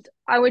 And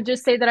I would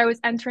just say that I was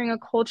entering a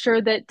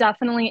culture that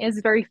definitely is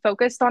very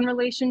focused on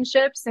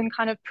relationships and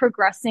kind of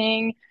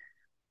progressing,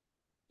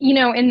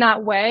 in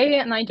that way.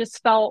 And I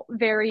just felt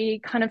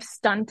very kind of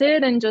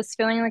stunted and just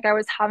feeling like I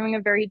was having a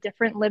very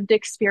different lived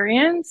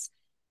experience.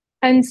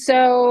 And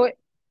so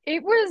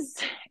it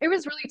was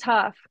really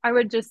tough. I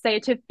would just say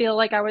to feel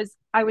like I was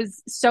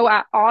so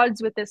at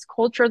odds with this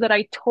culture that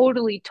I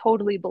totally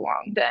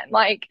belonged in.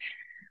 Like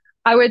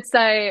I would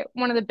say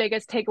one of the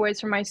biggest takeaways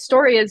from my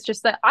story is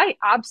just that I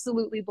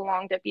absolutely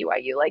belonged at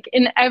BYU, like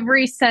in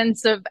every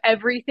sense of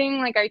everything.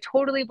 Like I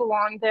totally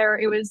belonged there.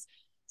 It was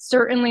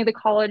certainly the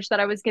college that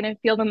I was going to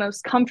feel the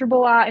most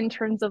comfortable at in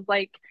terms of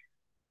like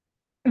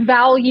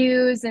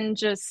values and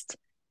just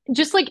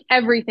like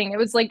everything. It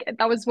was like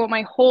that was what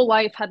my whole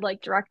life had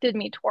like directed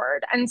me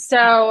toward. And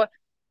so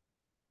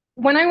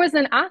when I was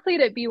an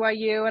athlete at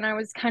BYU and I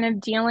was kind of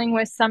dealing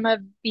with some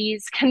of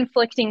these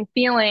conflicting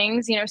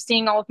feelings,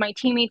 seeing all of my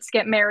teammates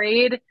get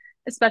married,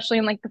 especially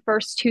in like the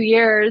first 2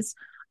 years,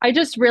 I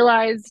just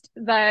realized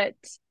that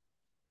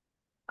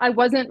I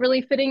wasn't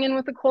really fitting in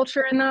with the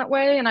culture in that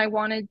way and I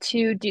wanted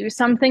to do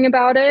something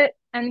about it.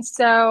 And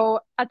so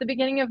at the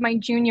beginning of my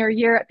junior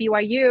year at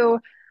BYU,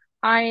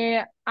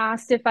 I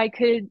asked if I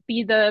could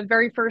be the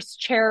very first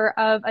chair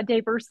of a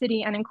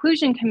diversity and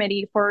inclusion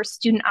committee for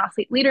student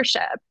athlete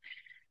leadership.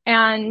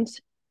 And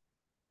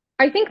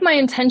I think my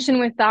intention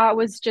with that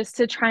was just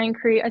to try and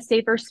create a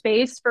safer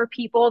space for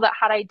people that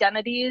had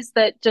identities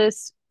that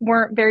just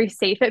weren't very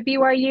safe at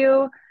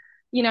BYU,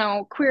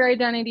 queer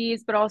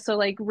identities, but also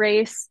like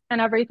race and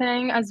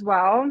everything as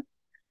well.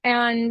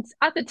 And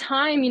at the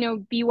time,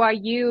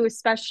 BYU,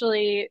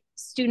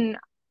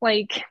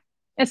 like,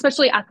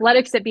 especially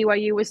athletics at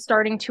BYU was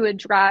starting to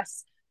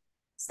address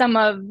some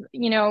of,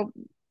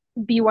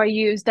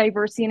 BYU's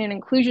diversity and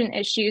inclusion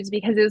issues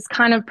because it was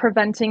kind of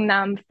preventing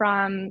them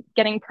from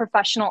getting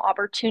professional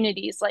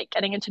opportunities, like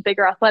getting into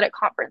bigger athletic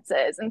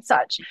conferences and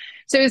such.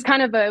 So it was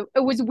kind of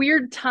it was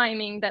weird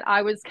timing that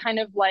I was kind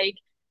of like,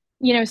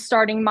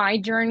 starting my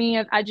journey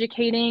of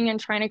educating and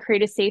trying to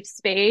create a safe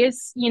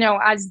space,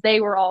 as they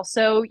were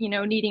also,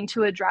 needing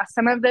to address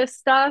some of this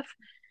stuff.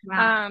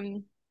 Wow.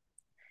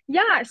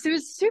 Yeah, so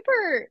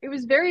it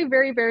was very,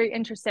 very, very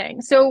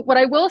interesting. So what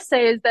I will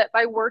say is that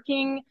by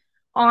working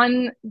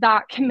on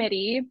that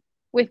committee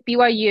with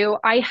BYU,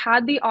 I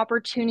had the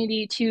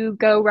opportunity to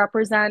go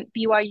represent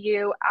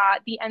BYU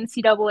at the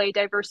NCAA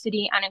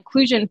Diversity and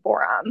Inclusion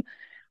Forum,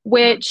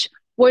 which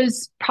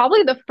was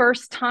probably the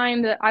first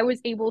time that I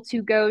was able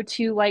to go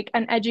to like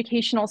an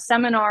educational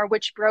seminar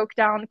which broke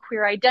down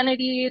queer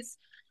identities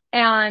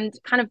and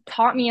kind of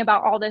taught me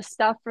about all this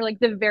stuff for like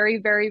the very,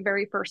 very,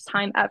 very first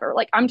time ever.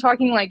 Like I'm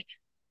talking like,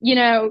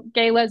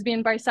 gay,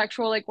 lesbian,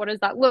 bisexual, like what does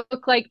that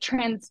look like?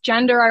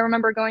 Transgender. I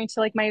remember going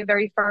to like my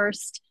very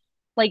first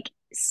like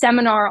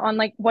seminar on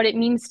like what it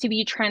means to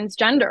be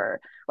transgender.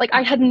 Like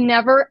I had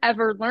never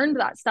ever learned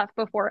that stuff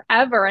before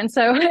ever. And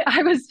so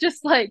I was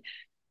just like,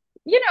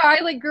 I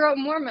like grew up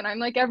Mormon. I'm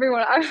like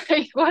everyone. I'm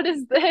like, what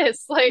is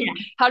this? Like, Yeah.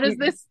 how does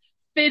this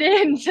fit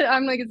into?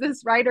 I'm like, is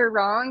this right or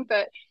wrong?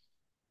 But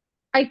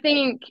I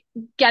think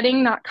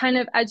getting that kind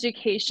of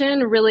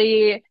education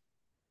really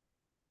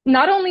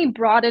not only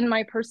broadened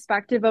my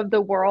perspective of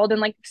the world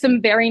and like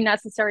some very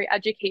necessary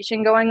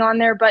education going on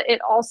there, but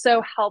it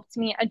also helped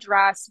me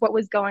address what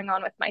was going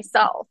on with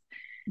myself.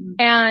 Mm-hmm.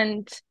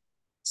 And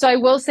so I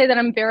will say that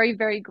I'm very,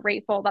 very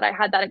grateful that I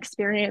had that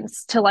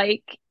experience to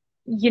like,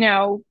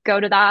 go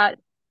to that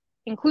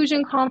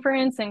inclusion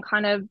conference and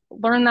kind of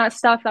learn that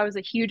stuff. That was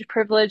a huge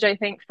privilege, I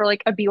think, for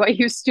like a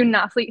BYU student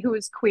athlete who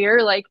was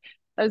queer. Like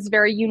that was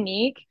very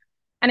unique.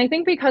 And I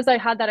think because I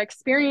had that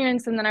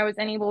experience and then I was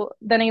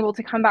able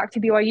to come back to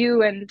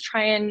BYU and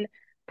try and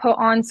put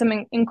on some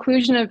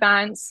inclusion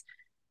events,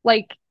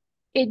 like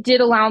it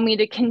did allow me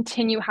to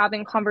continue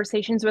having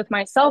conversations with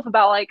myself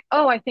about like,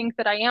 oh, I think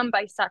that I am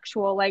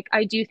bisexual. Like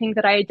I do think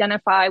that I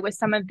identify with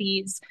some of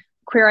these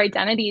queer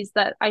identities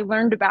that I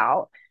learned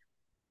about.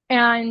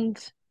 And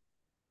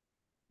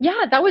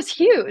yeah, that was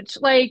huge.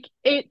 Like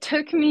it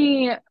took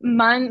me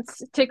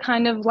months to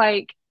kind of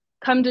like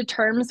come to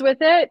terms with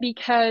it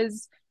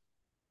because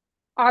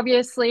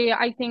obviously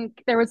I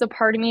think there was a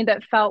part of me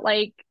that felt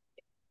like,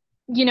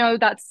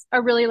 that's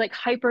a really like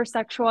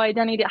hypersexual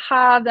identity to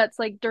have that's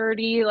like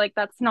dirty, like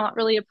that's not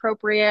really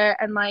appropriate.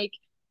 And like,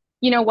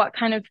 what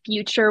kind of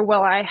future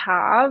will I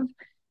have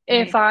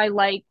if I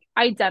like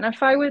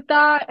identify with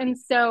that. And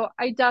so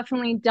I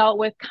definitely dealt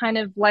with kind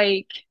of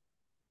like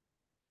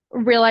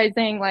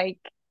realizing like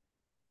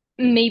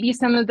maybe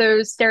some of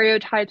those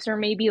stereotypes or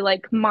maybe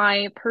like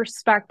my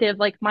perspective,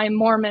 like my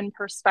Mormon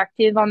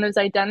perspective on those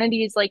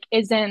identities, like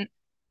isn't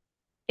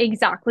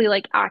exactly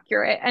like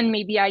accurate. And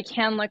maybe I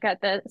can look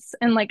at this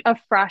in like a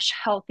fresh,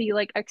 healthy,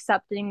 like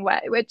accepting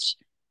way, which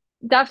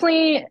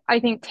definitely I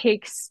think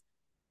takes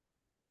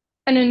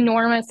an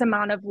enormous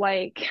amount of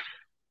like,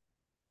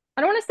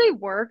 I don't want to say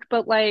work,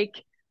 but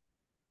like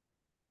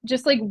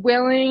just like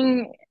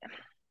willing,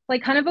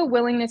 like kind of a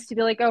willingness to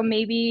be like, oh,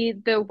 maybe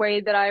the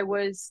way that I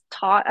was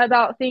taught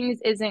about things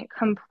isn't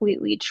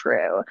completely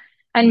true.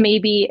 And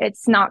maybe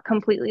it's not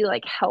completely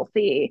like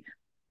healthy.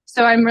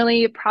 So I'm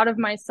really proud of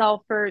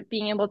myself for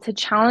being able to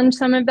challenge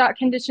some of that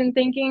conditioned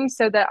thinking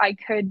so that I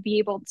could be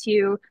able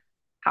to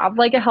have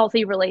like a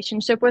healthy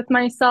relationship with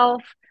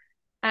myself.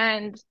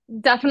 And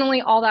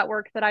definitely all that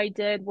work that I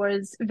did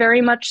was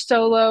very much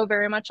solo,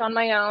 very much on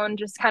my own,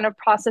 just kind of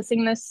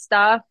processing this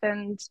stuff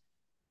and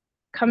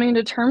coming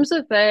to terms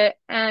with it.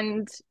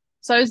 And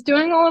so I was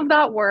doing all of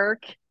that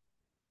work.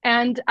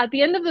 And at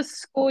the end of the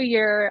school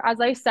year, as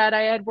I said,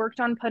 I had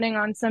worked on putting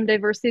on some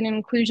diversity and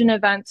inclusion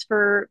events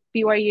for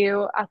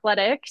BYU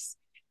athletics.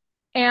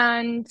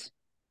 And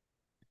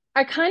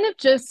I kind of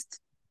just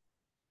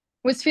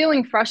was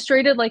feeling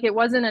frustrated, like it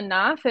wasn't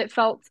enough. It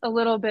felt a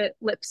little bit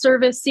lip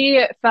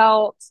servicey. It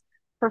felt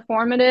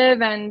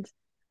performative. And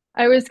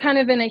I was kind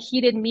of in a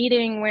heated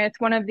meeting with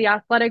one of the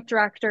athletic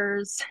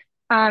directors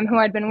who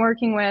I'd been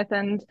working with.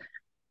 And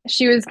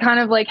she was kind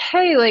of like,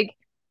 hey, like,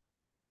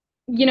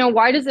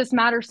 why does this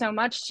matter so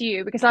much to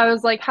you? Because I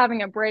was like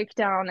having a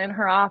breakdown in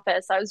her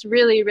office. I was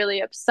really,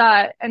 really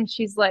upset. And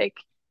she's like,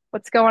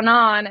 what's going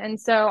on? And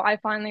so I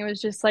finally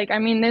was just like, I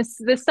mean, this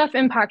stuff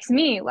impacts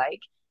me. Like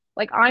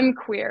I'm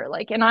queer,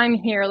 like, and I'm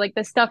here, like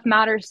this stuff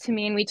matters to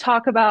me. And we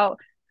talk about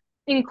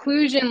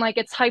inclusion like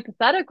it's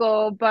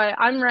hypothetical, but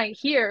I'm right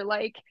here.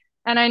 Like,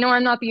 and I know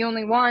I'm not the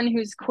only one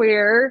who's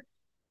queer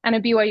and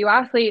a BYU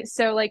athlete.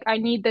 So like I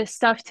need this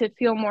stuff to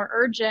feel more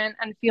urgent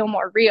and feel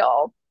more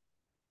real.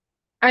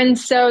 And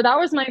so that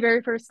was my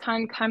very first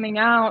time coming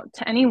out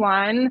to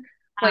anyone,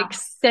 like Wow.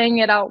 saying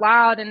it out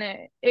loud. And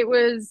it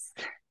was,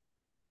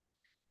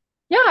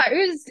 yeah,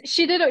 it was,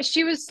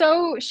 she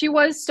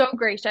was so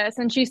gracious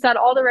and she said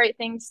all the right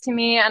things to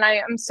me. And I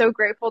am so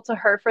grateful to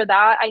her for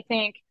that. I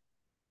think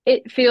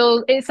it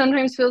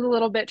sometimes feels a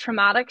little bit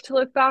traumatic to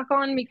look back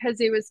on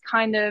because it was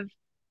kind of,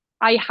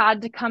 I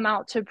had to come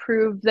out to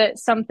prove that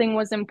something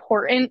was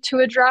important to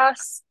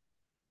address.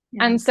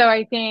 Yeah. And so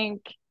I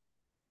think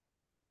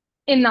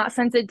in that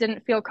sense, it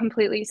didn't feel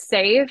completely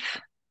safe.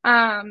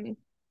 Um,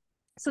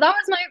 so that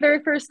was my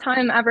very first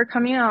time ever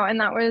coming out. And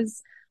that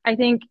was, I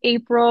think,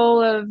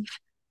 April of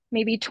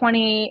maybe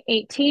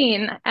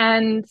 2018.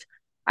 And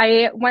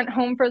I went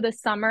home for the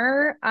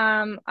summer.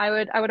 I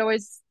would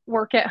always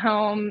work at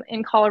home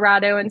in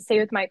Colorado and stay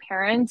with my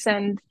parents.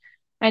 And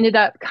I ended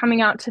up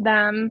coming out to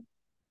them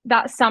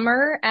that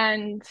summer.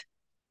 And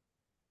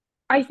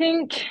I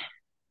think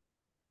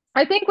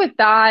I think with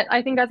that,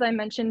 I think as I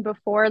mentioned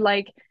before,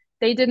 like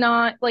they did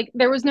not like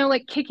there was no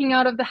like kicking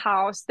out of the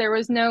house. There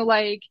was no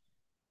like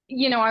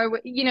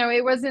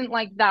it wasn't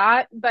like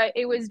that, but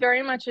it was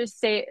very much a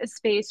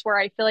space where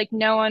I feel like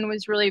no one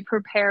was really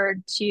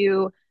prepared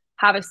to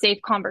have a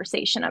safe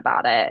conversation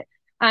about it.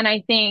 And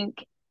I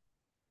think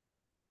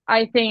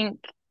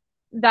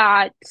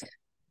that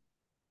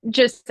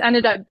just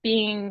ended up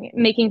being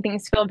making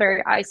things feel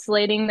very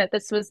isolating, that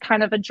this was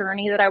kind of a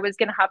journey that I was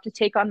going to have to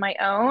take on my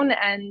own.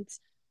 And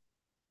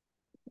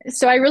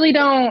so I really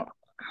don't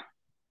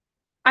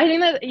I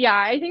think that yeah,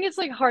 I think it's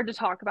like hard to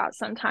talk about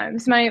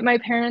sometimes. My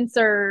parents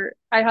are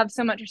I have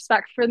so much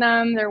respect for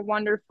them. They're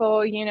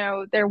wonderful,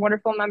 they're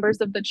wonderful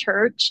members of the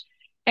church.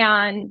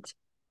 And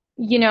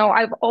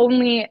I've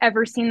only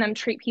ever seen them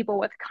treat people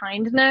with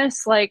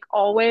kindness, like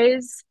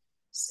always.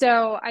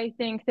 So I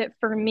think that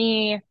for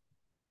me,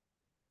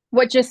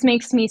 what just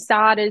makes me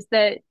sad is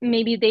that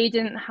maybe they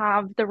didn't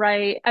have the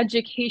right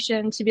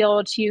education to be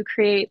able to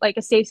create like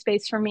a safe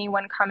space for me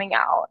when coming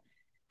out.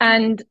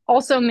 And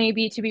also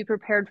maybe to be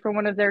prepared for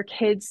one of their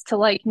kids to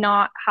like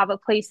not have a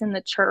place in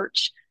the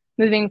church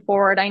moving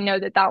forward. I know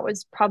that that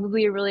was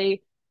probably a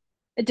really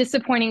a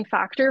disappointing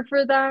factor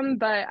for them,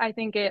 but I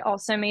think it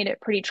also made it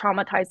pretty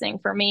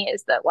traumatizing for me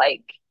is that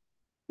like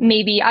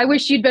maybe I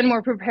wish you'd been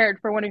more prepared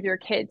for one of your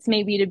kids,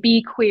 maybe to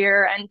be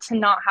queer and to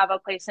not have a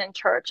place in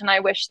church. And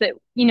I wish that,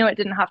 it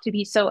didn't have to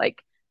be so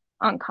like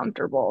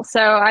uncomfortable. So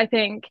I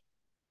think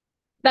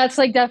that's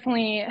like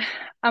definitely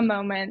a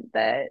moment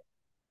that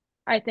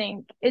I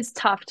think is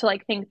tough to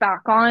like think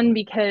back on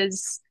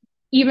because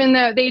even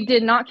though they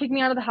did not kick me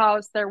out of the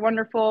house, they're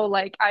wonderful.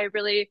 Like I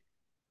really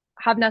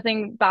have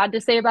nothing bad to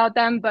say about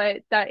them, but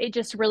that it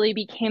just really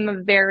became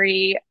a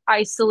very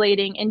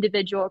isolating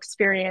individual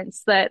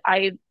experience that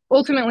I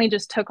ultimately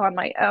just took on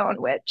my own,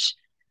 which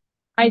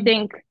I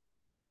think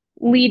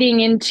leading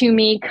into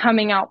me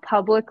coming out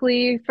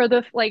publicly for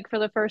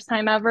the first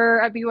time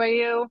ever at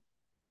BYU,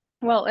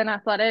 well, in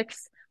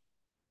athletics,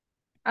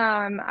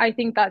 I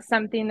think that's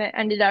something that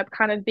ended up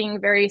kind of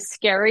being very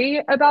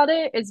scary about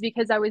it is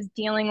because I was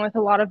dealing with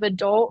a lot of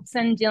adults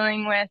and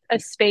dealing with a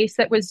space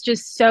that was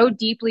just so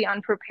deeply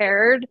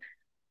unprepared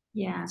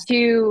Yeah.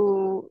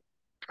 to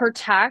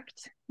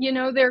protect,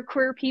 their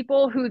queer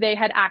people who they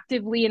had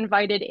actively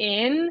invited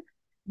in,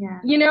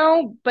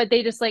 Yeah. but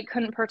they just like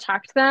couldn't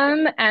protect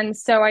them. And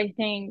so I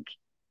think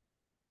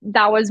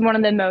that was one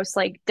of the most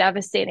like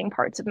devastating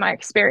parts of my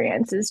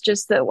experience is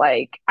just that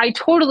like I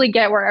totally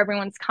get where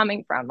everyone's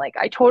coming from. Like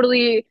I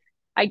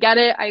get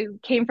it. I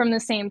came from the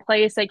same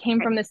place. I came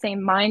Right. from the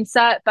same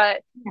mindset,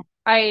 but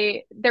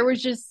Yeah. there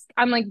was just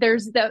I'm like there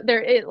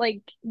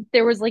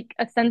was like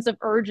a sense of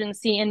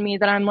urgency in me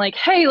that I'm like,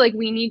 hey, like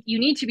you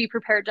need to be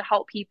prepared to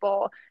help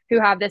people who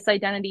have this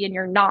identity and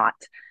you're not.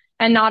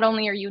 And not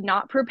only are you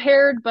not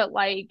prepared, but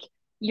like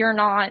you're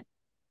not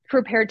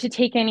prepared to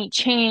take any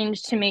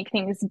change to make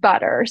things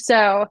better.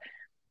 So,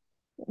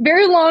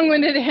 very long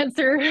winded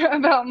answer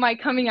about my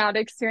coming out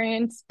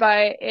experience,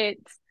 but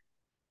it's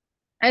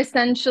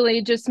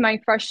essentially just my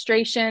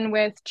frustration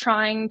with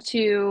trying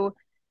to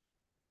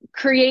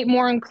create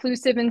more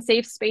inclusive and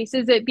safe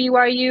spaces at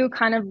BYU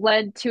kind of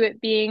led to it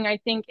being, I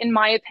think, in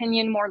my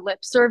opinion, more lip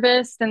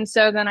service. And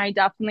so then I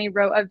definitely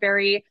wrote a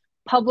very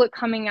public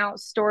coming out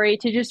story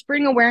to just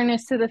bring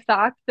awareness to the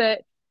fact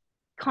that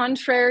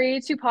contrary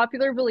to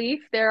popular belief,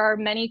 there are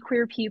many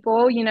queer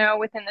people,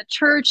 within the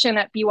church and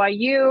at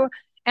BYU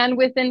and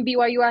within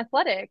BYU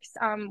athletics,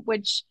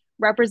 which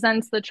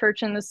represents the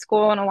church and the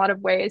school in a lot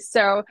of ways.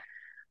 So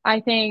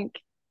I think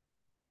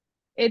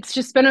it's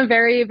just been a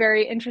very,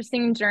 very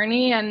interesting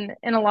journey. And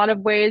in a lot of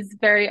ways,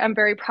 I'm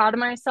very proud of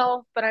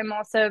myself, but I'm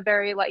also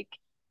very like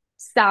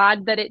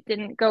sad that it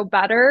didn't go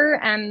better.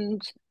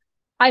 And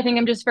I think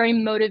I'm just very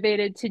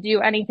motivated to do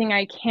anything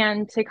I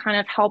can to kind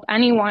of help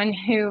anyone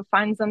who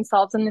finds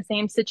themselves in the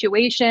same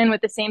situation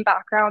with the same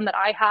background that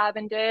I have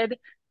and did.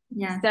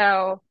 Yeah.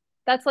 So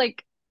that's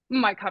like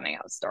my coming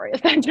out story,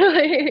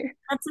 essentially.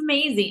 That's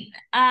amazing.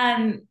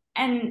 And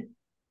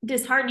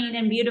disheartening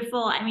and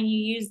beautiful. I mean, you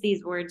used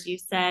these words. You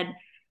said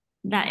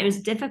that it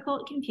was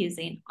difficult,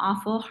 confusing,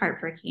 awful,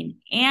 heartbreaking,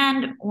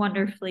 and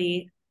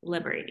wonderfully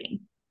liberating.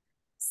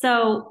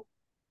 So,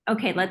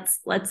 okay,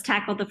 let's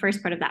tackle the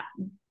first part of that.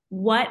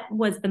 What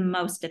was the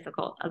most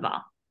difficult of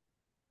all?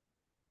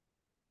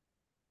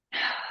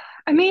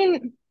 I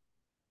mean,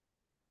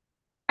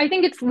 I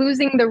think it's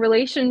losing the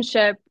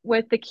relationship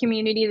with the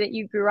community that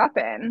you grew up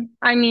in.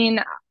 I mean,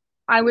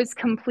 I was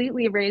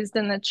completely raised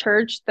in the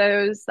church.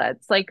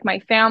 That's like my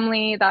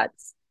family,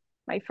 that's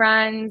my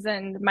friends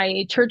and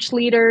my church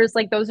leaders.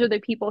 Like, those are the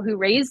people who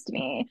raised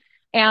me.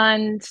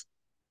 And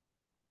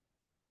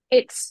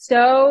it's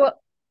so,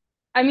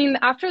 I mean,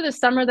 after the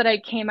summer that I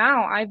came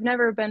out, I've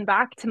never been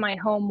back to my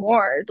home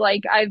ward.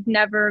 Like, I've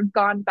never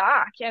gone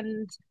back.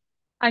 And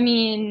I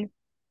mean,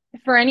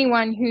 for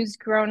anyone who's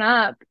grown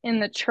up in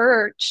the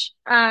church,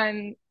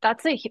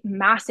 that's a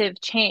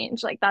massive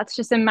change. Like that's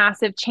just a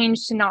massive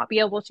change to not be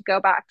able to go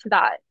back to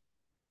that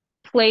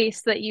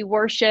place that you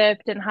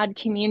worshiped and had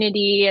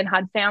community and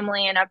had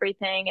family and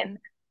everything. And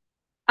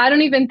I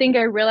don't even think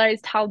I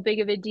realized how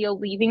big of a deal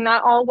leaving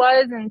that all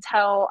was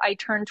until I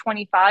turned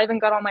 25 and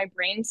got all my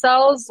brain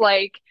cells.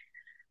 Like,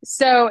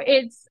 so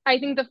I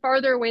think the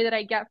farther away that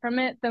I get from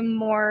it, the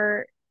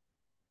more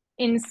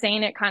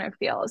insane it kind of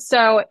feels.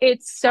 So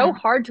it's so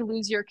hard to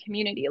lose your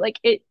community. Like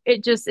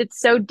it's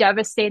so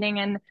devastating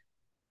and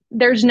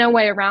there's no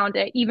way around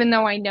it, even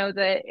though I know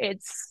that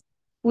it's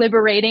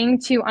liberating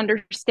to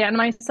understand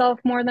myself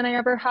more than I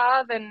ever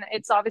have. And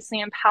it's obviously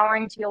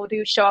empowering to be able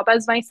to show up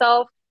as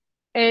myself.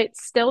 It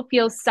still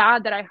feels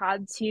sad that I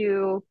had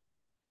to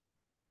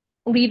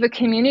leave a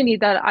community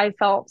that I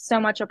felt so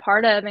much a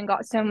part of and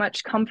got so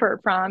much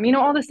comfort from.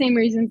 All the same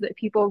reasons that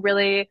people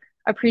really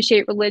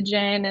appreciate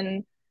religion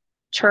and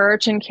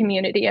church and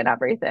community and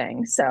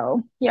everything.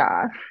 So,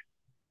 yeah.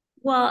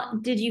 Well,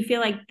 did you feel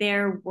like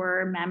there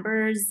were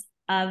members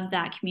of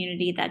that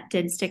community that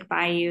did stick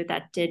by you,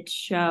 that did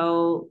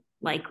show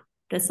like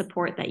the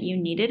support that you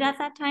needed at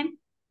that time?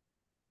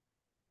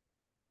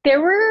 There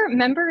were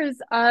members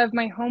of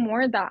my home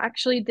ward that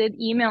actually did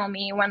email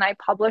me when I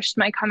published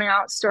my coming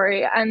out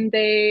story, and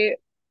they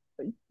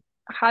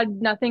had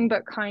nothing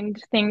but kind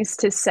things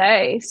to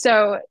say.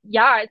 So,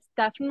 yeah, it's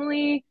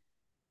definitely,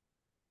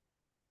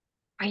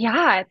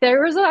 yeah,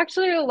 there was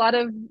actually a lot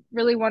of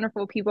really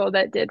wonderful people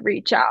that did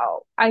reach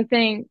out. I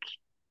think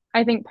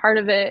part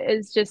of it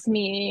is just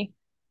me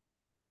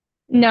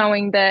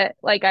knowing that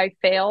like I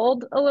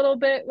failed a little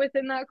bit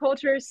within that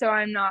culture, so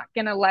I'm not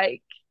gonna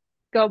like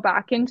go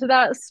back into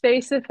that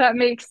space if that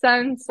makes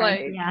sense.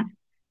 Right. Like, Yeah.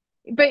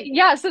 but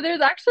yeah, so there's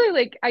actually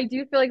like I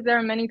do feel like there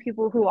are many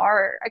people who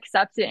are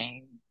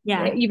accepting,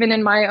 Yeah. even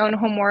in my own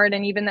home ward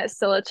and even that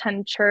still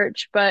attend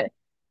church. But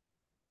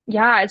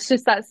yeah, it's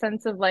just that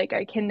sense of like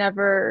I can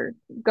never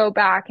go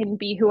back and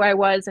be who I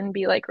was and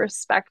be like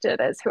respected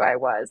as who I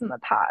was in the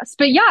past.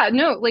 But yeah,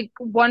 no, like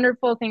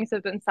wonderful things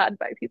have been said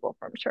by people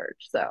from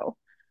church. So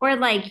Or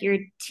like your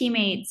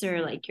teammates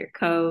or like your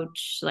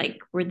coach, like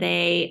were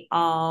they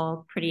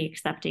all pretty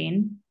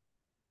accepting?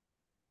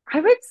 I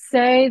would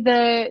say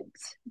that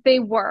they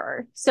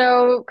were.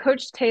 So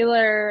Coach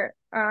Taylor,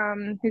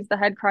 who's the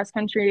head cross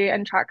country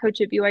and track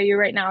coach at BYU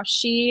right now,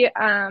 she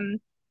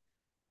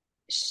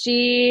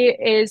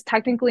is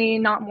technically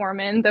not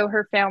Mormon, though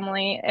her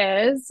family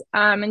is.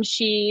 And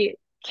she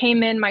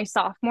came in my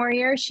sophomore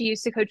year. She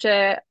used to coach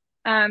at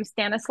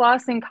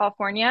Stanislaus in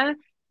California.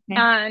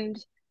 Okay.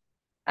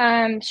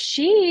 And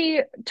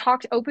she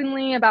talked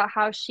openly about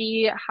how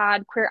she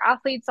had queer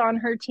athletes on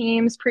her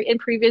teams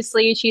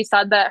previously. She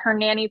said that her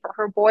nanny for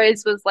her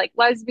boys was like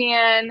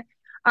lesbian.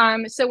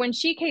 So when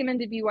she came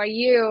into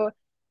BYU,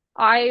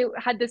 I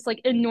had this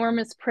like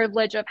enormous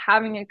privilege of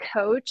having a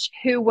coach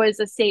who was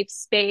a safe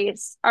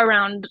space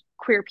around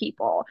queer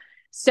people.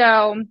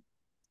 So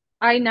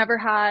I never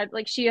had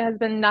like she has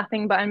been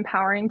nothing but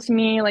empowering to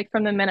me. Like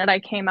from the minute I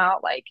came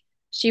out, like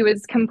she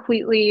was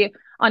completely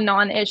a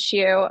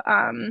non-issue,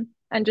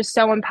 and just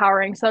so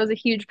empowering. So that was a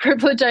huge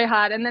privilege I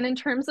had. And then in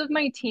terms of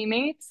my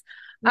teammates,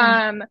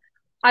 Yeah. um,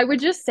 I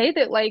would just say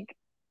that like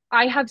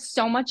I have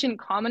so much in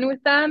common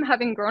with them,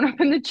 having grown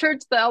up in the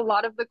church, that a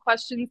lot of the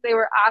questions they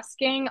were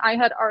asking, I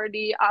had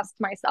already asked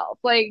myself.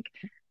 Well,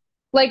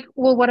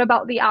 what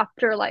about the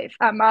afterlife,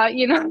 Emma?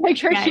 You know,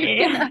 like, are Yeah, you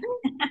yeah, gonna?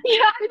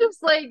 Yeah, I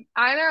just like,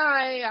 I know,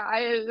 I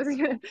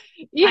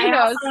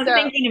also am so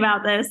thinking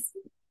about this.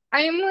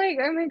 I'm like,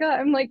 oh my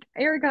God, I'm like,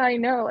 Erica, I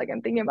know, like,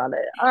 I'm thinking about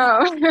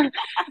it.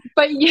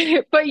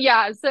 But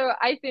yeah, so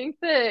I think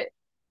that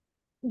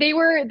they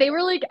were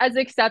like as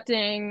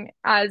accepting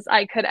as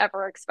I could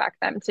ever expect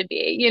them to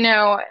be. You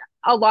know,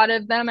 a lot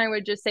of them I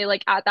would just say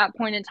like at that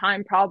point in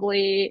time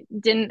probably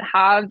didn't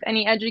have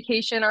any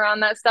education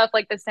around that stuff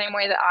like the same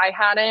way that I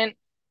hadn't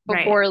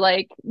Right. before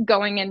like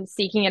going and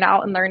seeking it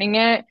out and learning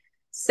it.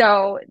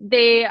 So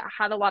they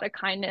had a lot of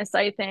kindness,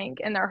 I think,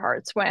 in their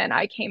hearts when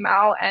I came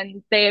out,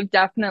 and they have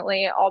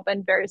definitely all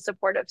been very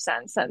supportive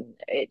since, and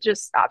it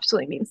just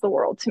absolutely means the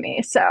world to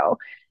me. So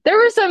there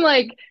were some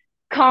like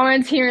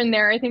comments here and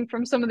there, I think,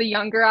 from some of the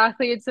younger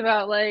athletes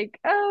about like,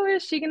 oh,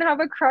 is she gonna have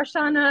a crush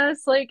on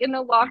us like in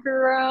the locker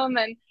room?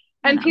 And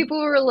No.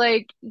 people were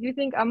like, you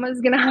think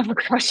Emma's gonna have a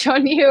crush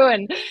on you?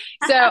 And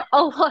so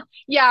a lot,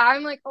 yeah,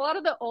 I'm like a lot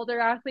of the older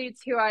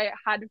athletes who I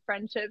had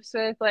friendships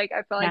with, like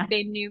I felt like Yeah.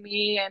 they knew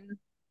me and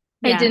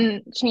it Yeah.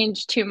 didn't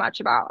change too much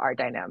about our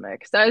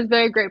dynamic. So I was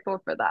very grateful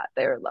for that.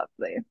 They were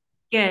lovely.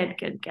 Good,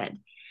 good, good.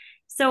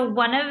 So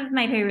one of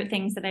my favorite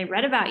things that I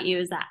read about you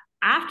is that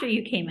after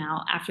you came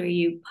out, after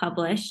you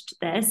published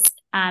this,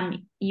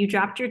 you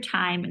dropped your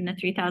time in the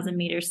 3,000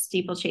 meter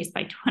steeplechase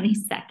by 20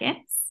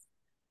 seconds,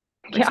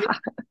 which is Yeah.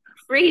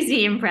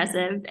 crazy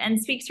impressive and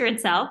speaks for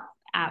itself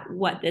at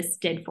what this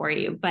did for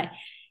you. But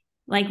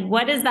like,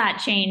 what does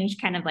that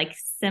change kind of like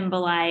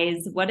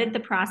symbolize? What did the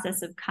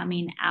process of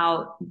coming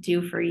out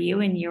do for you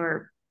in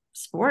your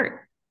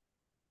sport?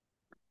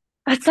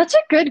 That's such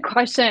a good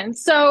question.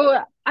 So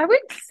I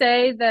would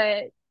say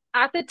that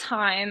at the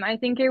time, I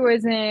think it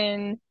was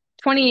in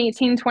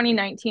 2018,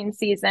 2019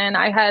 season,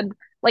 I had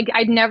like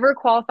I'd never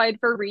qualified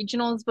for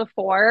regionals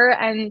before,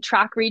 and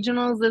track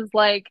regionals is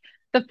like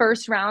the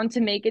first round to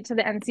make it to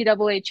the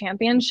NCAA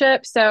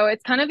championship. So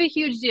it's kind of a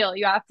huge deal.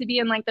 You have to be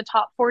in like the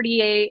top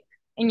 48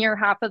 in your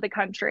half of the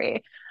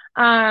country.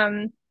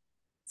 Um,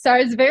 so I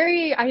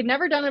had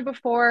never done it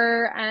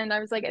before, and I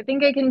was like, I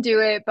think I can do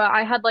it, but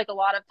I had like a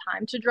lot of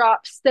time to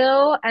drop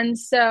still. And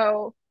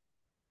so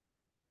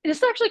this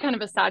is actually kind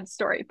of a sad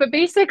story, but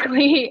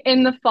basically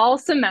in the fall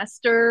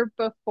semester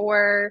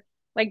before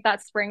like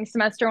that spring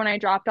semester when I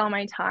dropped all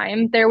my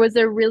time, there was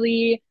a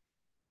really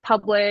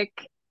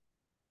public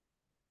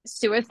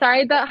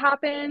suicide that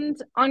happened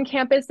on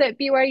campus at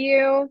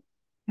BYU.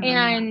 I remember that.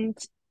 And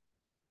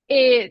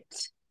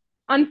it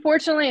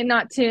unfortunately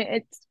not to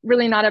it's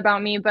really not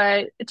about me,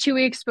 but 2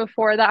 weeks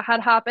before that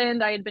had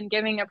happened, I had been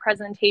giving a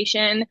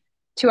presentation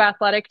to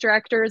athletic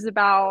directors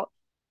about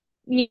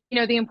the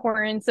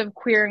importance of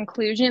queer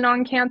inclusion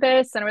on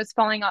campus, and I was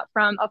following up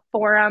from a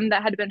forum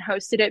that had been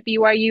hosted at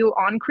BYU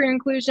on queer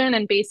inclusion.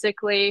 And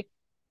basically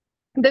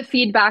the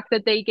feedback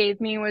that they gave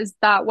me was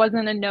that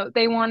wasn't a note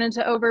they wanted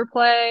to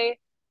overplay,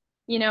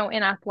 in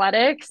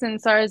athletics. And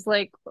so I was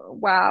like,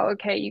 wow,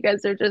 okay, you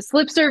guys are just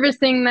lip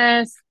servicing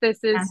this.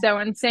 This Yeah. is so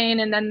insane.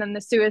 And then the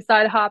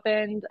suicide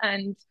happened,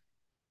 and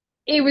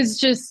it was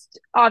just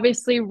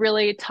obviously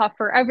really tough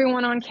for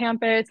everyone on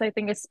campus. I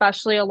think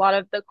especially a lot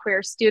of the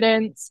queer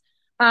students.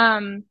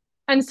 And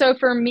so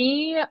for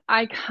me,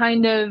 I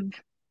kind of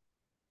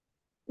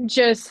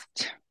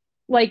just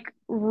like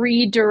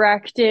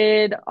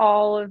redirected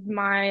all of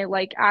my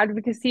like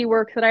advocacy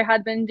work that I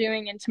had been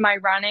doing into my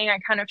running. I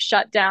kind of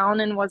shut down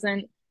and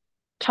wasn't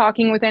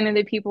talking with any of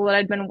the people that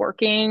I'd been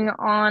working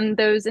on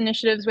those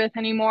initiatives with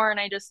anymore. And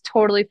I just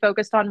totally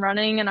focused on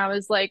running. And I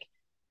was like,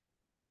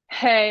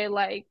 hey,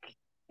 like,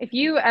 if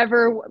you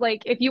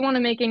want to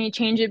make any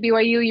change at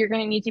BYU, you're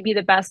going to need to be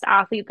the best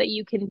athlete that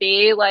you can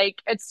be.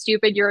 Like, it's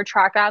stupid. You're a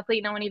track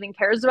athlete. No one even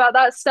cares about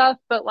that stuff.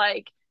 But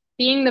like,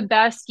 being the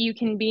best you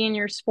can be in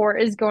your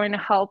sport is going to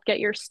help get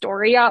your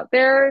story out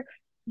there.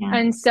 Yeah.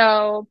 And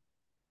so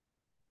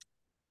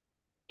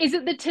Is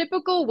it the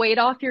typical weight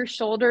off your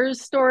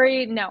shoulders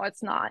story? No,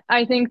 it's not.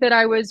 I think that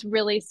I was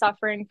really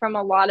suffering from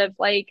a lot of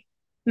like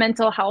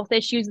mental health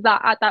issues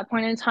that at that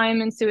point in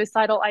time and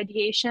suicidal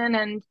ideation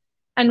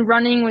and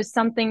running was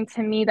something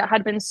to me that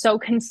had been so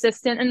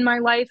consistent in my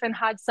life and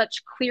had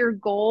such clear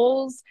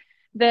goals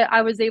that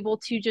I was able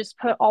to just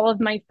put all of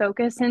my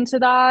focus into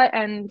that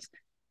and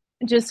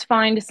just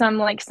find some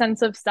like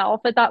sense of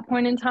self at that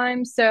point in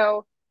time.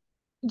 So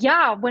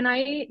yeah, when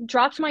I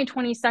dropped my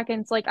 20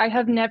 seconds, like I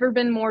have never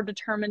been more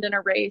determined in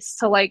a race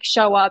to like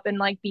show up and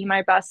like be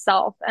my best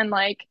self. And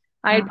like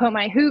I had Wow. put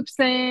my hoops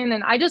in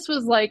and I just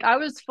was like, I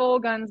was full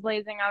guns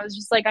blazing. I was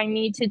just like, I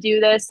need to do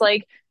this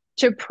like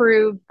to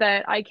prove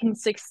that I can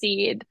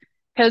succeed.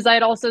 Because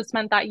I'd also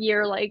spent that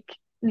year like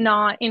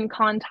not in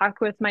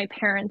contact with my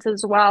parents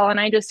as well. And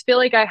I just feel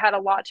like I had a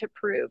lot to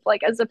prove,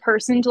 like as a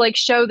person to like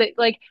show that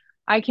like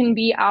I can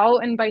be out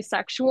and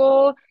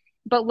bisexual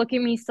but look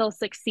at me still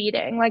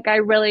succeeding. Like I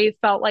really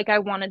felt like I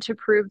wanted to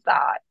prove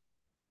that.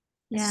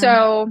 Yeah.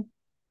 So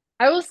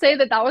I will say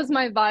that that was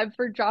my vibe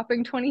for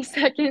dropping 20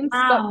 seconds.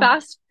 But Wow.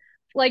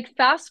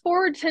 fast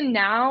forward to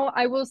now,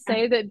 I will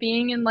say that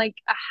being in like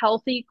a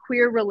healthy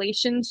queer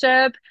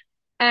relationship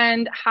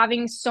and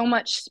having so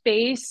much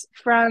space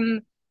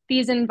from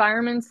these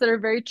environments that are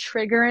very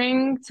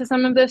triggering to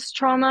some of this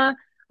trauma,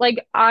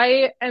 like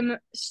I am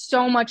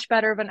so much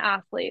better of an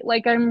athlete.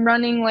 Like I'm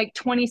running like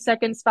 20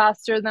 seconds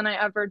faster than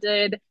I ever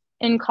did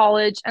in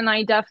college. And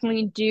I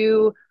definitely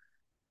do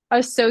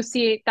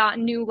associate that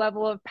new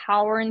level of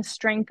power and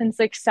strength and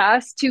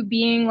success to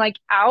being like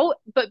out,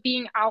 but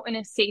being out in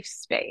a safe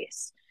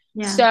space.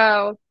 Yeah.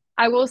 So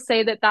I will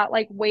say that that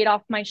like weight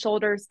off my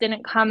shoulders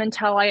didn't come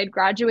until I had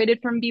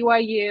graduated from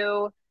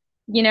BYU,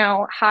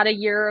 had a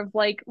year of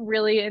like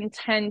really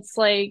intense,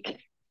 like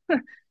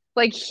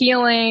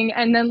healing.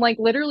 And then like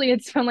literally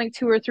it's been like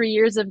 2 or 3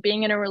 years of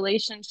being in a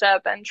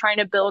relationship and trying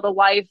to build a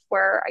life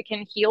where I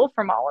can heal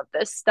from all of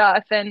this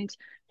stuff and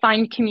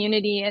find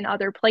community in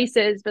other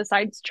places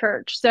besides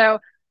church. So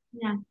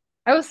Yeah.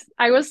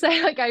 I will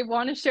say like I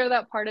want to share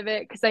that part of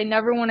it because I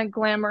never want to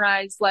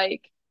glamorize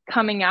like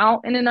coming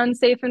out in an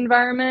unsafe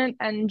environment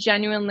and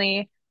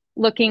genuinely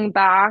looking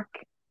back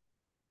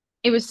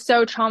it was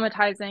so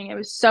traumatizing. It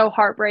was so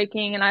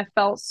heartbreaking and I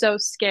felt so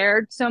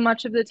scared so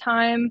much of the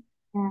time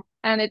Yeah.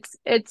 and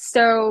it's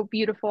so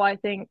beautiful I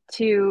think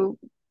to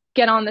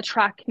get on the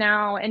track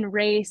now and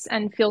race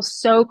and feel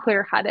so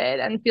clear-headed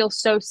and feel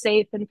so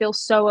safe and feel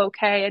so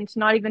okay and to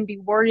not even be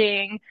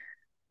worrying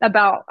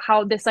about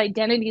how this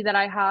identity that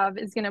I have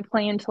is going to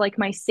play into like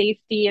my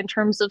safety in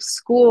terms of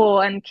school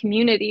and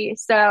community.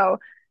 So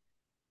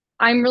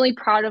I'm really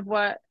proud of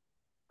what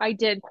I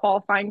did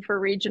qualifying for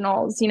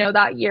regionals,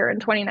 that year in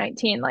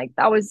 2019. Like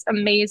that was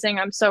amazing.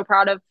 I'm so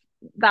proud of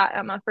that,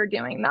 Emma, for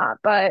doing that.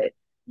 But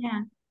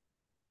Yeah.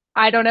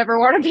 I don't ever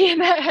want to be in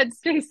that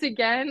headspace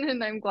again.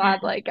 And I'm Yeah.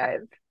 glad like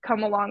I've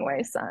come a long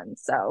way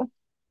since. So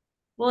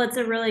Well, it's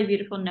a really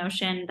beautiful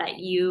notion that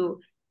you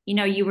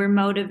were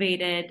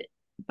motivated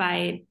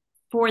by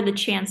for the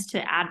chance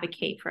to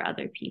advocate for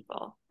other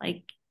people.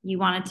 Like you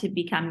wanted to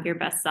become your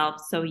best self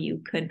so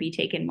you could be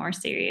taken more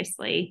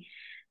seriously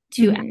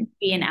to mhm.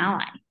 be an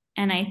ally.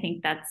 And I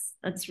think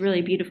that's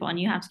really beautiful. And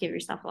you have to give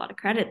yourself a lot of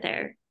credit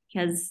there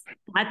because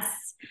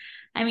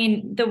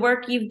the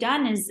work you've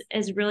done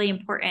is really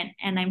important.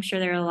 And I'm sure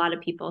there are a lot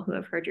of people who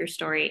have heard your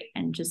story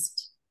and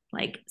just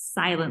like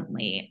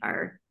silently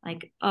are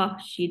like, oh,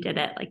 she did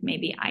it. Like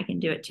maybe I can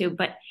do it too.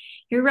 But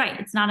you're right.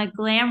 It's not a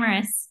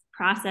glamorous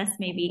process,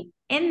 maybe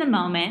in the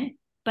moment,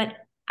 but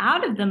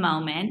out of the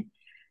moment,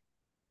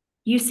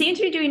 you seem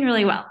to be doing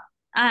really well.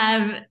 So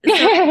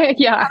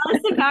Yeah. tell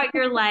us about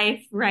your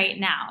life right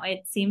now.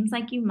 It seems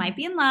like you might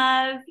be in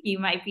love. You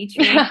might be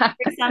training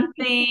for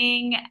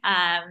something.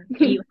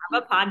 You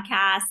have a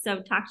podcast.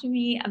 So talk to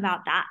me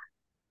about that.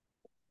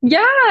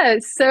 Yeah,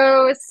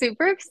 so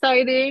super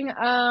exciting.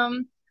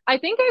 I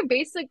think I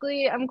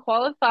basically am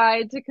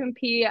qualified to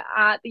compete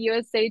at the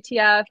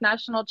USATF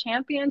National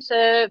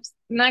Championships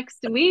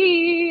next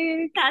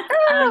week. That's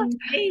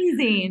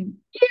amazing.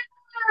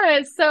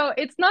 Yeah, so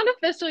it's not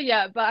official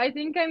yet, but I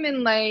think I'm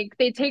in like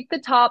they take the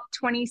top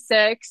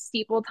 26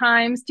 steeple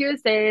times to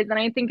USA's, and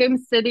I think I'm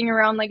sitting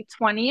around like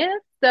 20th.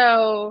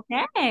 So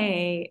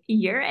Hey,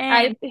 you're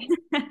I in.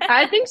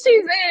 I think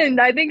she's in.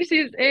 I think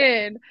she's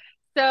in.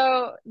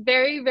 So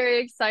very,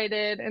 very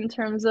excited in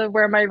terms of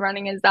where my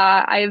running is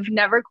at. I've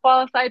never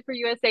qualified for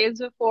USA's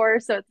before,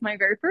 so it's my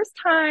very first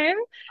time.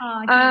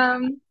 Oh,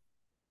 Um,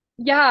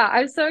 yeah,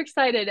 I'm so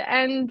excited.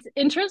 And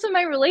in terms of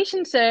my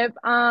relationship,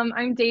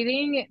 I'm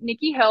dating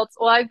Nikki Hiltz.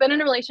 Well, I've been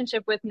in a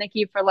relationship with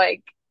Nikki for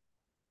like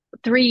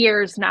 3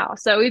 years now.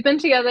 So we've been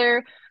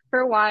together for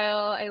a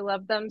while. I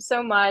love them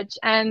so much.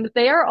 And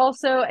they are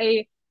also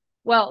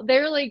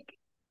they're like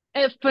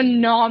a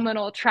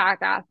phenomenal track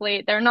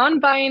athlete. They're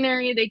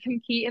non-binary. They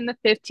compete in the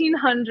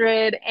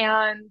 1500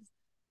 and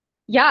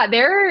yeah,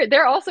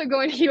 they're also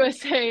going to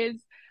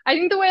USA's. I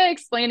think the way I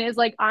explain it is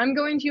like I'm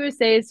going to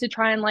USA's to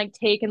try and like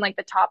take in like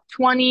the top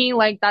 20.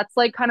 Like that's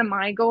like kind of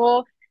my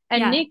goal.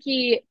 And Yeah.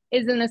 Nikki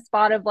is in the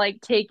spot of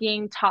like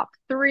taking top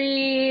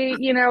three,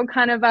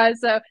 kind of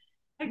so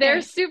Okay.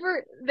 they're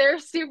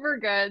super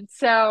good.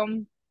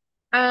 So,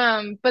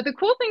 but the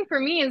cool thing for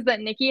me is that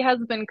Nikki has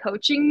been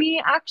coaching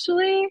me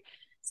actually. Oh,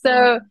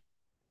 So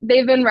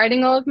they've been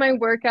writing all of my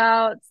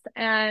workouts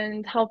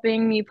and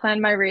helping me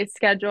plan my race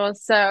schedule.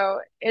 So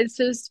it's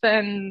just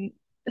been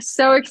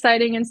so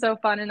exciting and so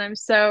fun. And I'm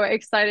so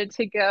excited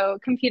to go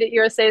compete at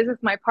USA's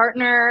with my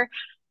partner.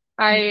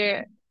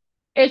 I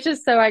It's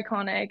just so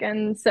iconic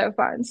and so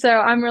fun. So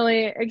I'm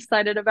really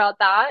excited about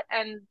that.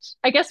 And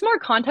I guess more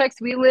context,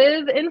 we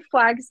live in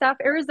Flagstaff,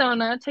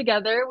 Arizona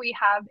together. We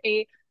have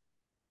a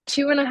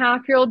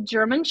 2.5-year-old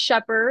German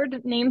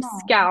Shepherd named oh.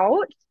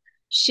 Scout.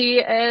 She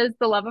is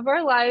the love of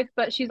our life,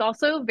 but she's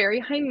also very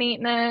high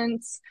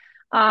maintenance.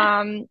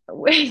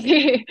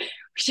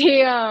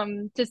 She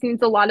just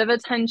needs a lot of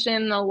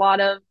attention, a lot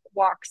of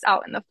walks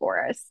out in the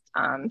forest.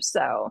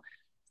 So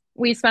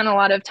we spend a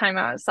lot of time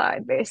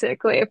outside,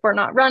 basically. If we're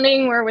not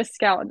running, we're with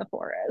Scout in the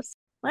forest.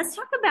 Let's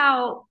talk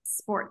about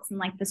sports and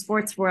like the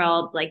sports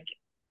world. Like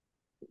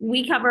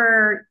we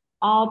cover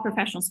all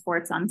professional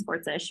sports on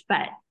Sportsish,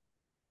 but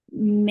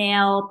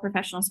male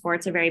professional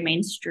sports are very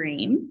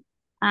mainstream.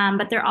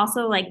 But they're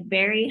also like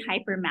very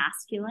hyper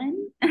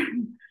masculine.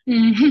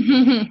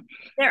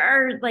 There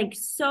are like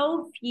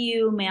so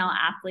few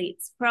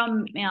pro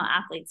male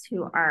athletes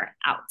who are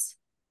out,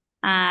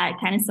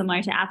 kind of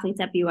similar to athletes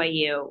at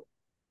BYU.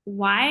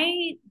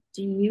 Why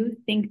do you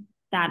think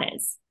that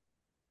is?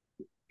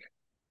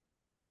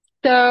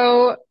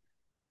 So,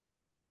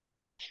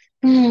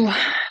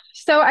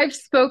 so I've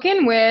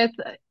spoken with,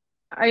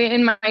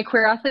 in my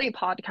Queer Athlete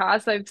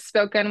podcast, I've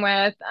spoken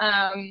with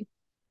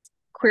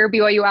queer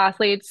BYU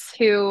athletes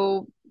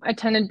who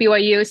attended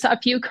BYU, so a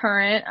few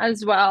current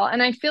as well.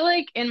 And I feel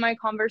like in my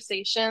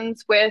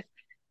conversations with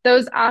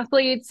those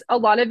athletes, a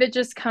lot of it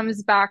just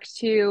comes back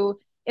to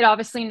it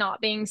obviously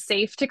not being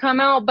safe to come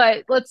out.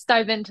 But let's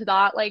dive into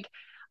that. Like,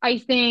 I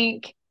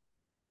think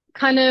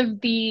kind of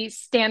the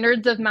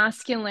standards of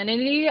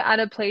masculinity at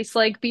a place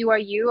like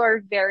BYU are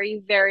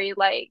very, very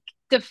like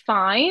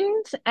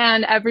defined,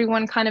 and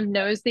everyone kind of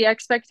knows the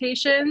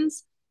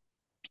expectations.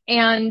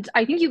 And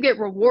I think you get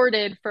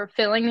rewarded for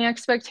filling the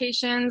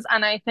expectations.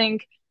 And I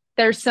think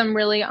there's some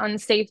really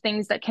unsafe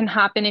things that can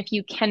happen if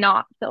you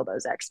cannot fill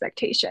those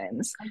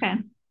expectations. Okay.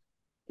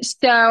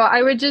 So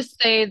I would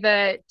just say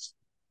that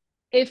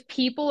if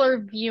people are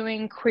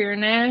viewing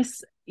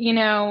queerness,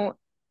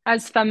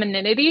 as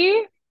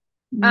femininity,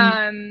 Mm,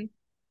 um,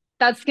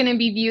 that's going to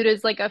be viewed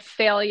as like a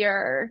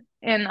failure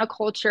in a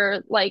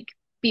culture like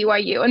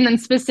BYU, and then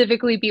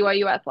specifically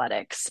BYU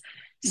athletics.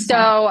 So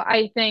okay.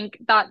 I think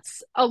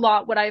that's a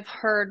lot what I've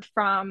heard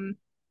from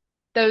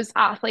those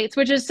athletes,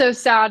 which is so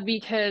sad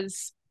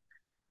because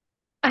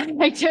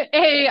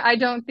I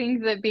don't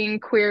think that being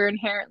queer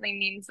inherently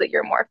means that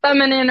you're more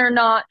feminine or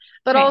not,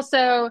 but Right.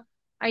 also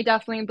I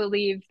definitely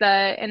believe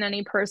that in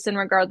any person,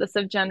 regardless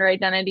of gender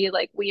identity,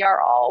 like we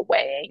are all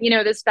weighing,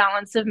 this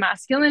balance of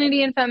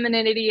masculinity and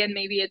femininity, and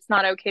maybe it's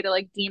not okay to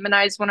like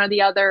demonize one or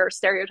the other or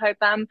stereotype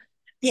them.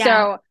 Yeah.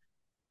 So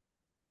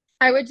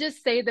I would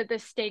just say that the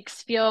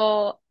stakes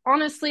feel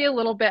honestly a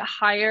little bit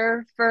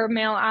higher for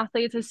male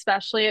athletes,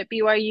 especially at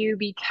BYU,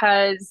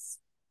 because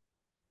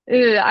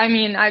I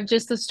mean, I've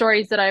just the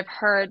stories that I've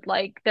heard,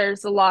 like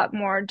there's a lot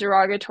more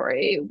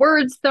derogatory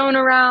words thrown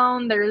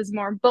around, there's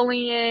more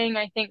bullying.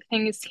 I think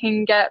things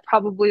can get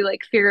probably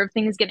like fear of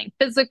things getting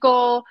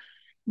physical.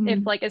 If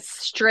Mm, like a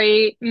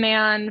straight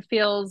man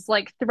feels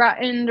like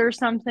threatened or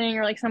something,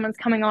 or like someone's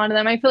coming on to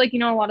them. I feel like, a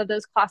lot of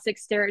those classic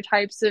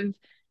stereotypes of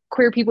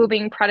queer people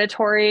being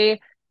predatory.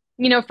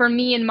 For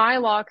me in my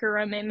locker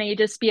room, it may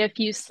just be a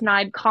few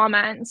snide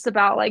comments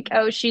about like,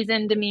 oh, she's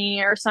into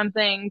me or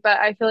something. But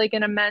I feel like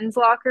in a men's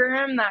locker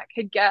room, that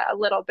could get a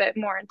little bit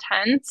more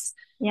intense.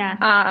 yeah.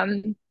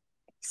 Um,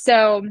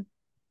 so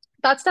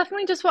that's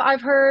definitely just what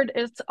I've heard.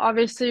 It's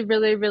obviously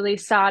really, really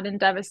sad and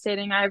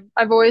devastating. I've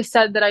always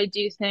said that I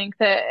do think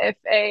that if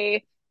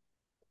a,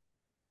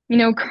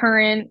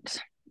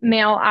 current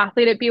male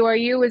athlete at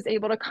BYU was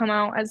able to come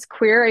out as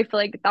queer, I feel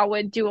like that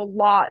would do a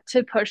lot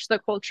to push the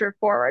culture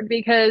forward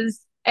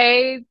because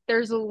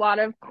there's a lot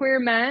of queer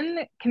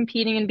men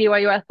competing in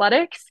BYU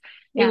athletics.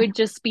 It Yeah. would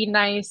just be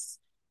nice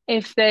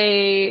if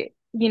they,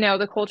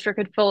 the culture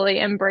could fully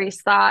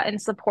embrace that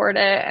and support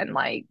it and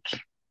like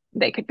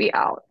they could be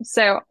out.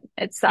 So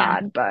it's Yeah.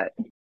 sad, but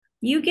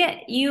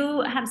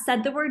You have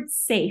said the word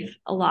safe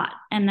a lot,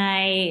 and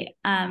I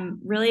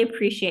really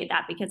appreciate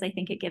that because I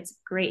think it gives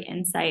great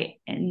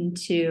insight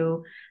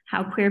into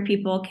how queer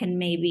people can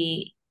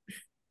maybe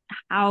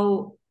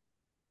how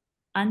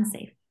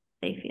unsafe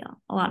they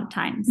feel a lot of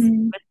times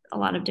mm, with a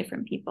lot of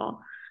different people.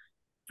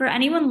 For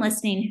anyone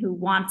listening who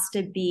wants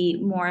to be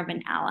more of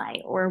an ally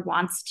or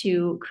wants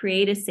to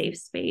create a safe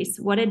space,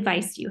 what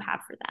advice do you have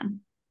for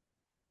them?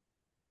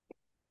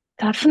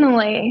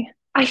 definitely.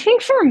 I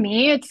think for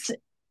me, it's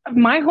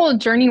my whole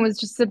journey was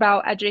just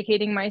about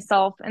educating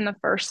myself in the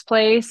first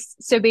place.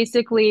 So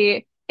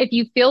basically, if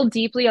you feel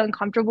deeply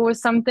uncomfortable with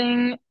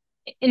something,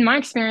 in my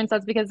experience,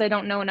 that's because I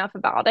don't know enough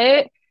about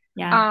it.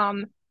 Yeah.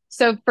 Um,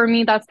 so for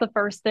me, that's the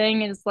first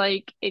thing is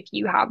like if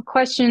you have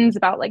questions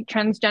about like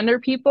transgender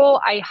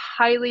people, I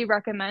highly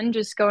recommend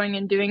just going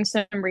and doing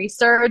some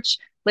research,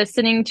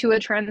 listening to a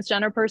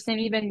transgender person,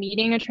 even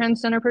meeting a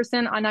transgender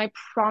person, and I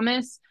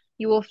promise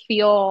you will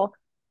feel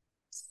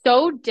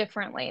so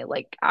differently,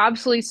 like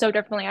absolutely so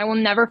differently. I will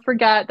never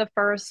forget the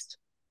first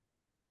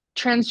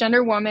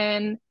transgender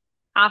woman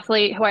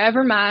athlete who I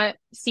ever met,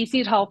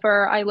 Cece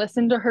Telfer. I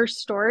listened to her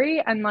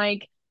story and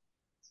like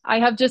I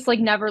have just like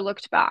never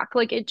looked back.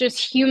 Like it just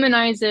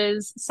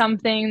humanizes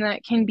something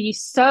that can be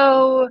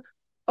so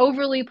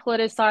overly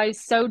politicized,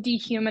 so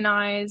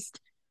dehumanized.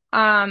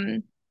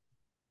 Um,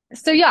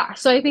 so yeah,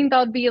 so I think that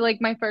would be like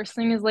my first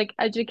thing is like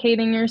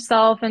educating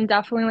yourself and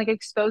definitely like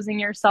exposing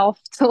yourself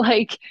to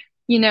like,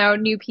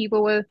 new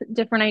people with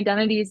different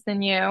identities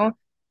than you.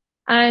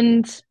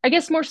 And I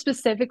guess more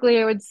specifically,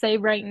 I would say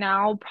right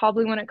now,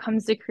 probably when it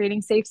comes to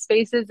creating safe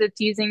spaces, it's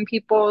using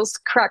people's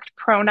correct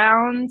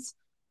pronouns.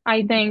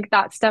 I think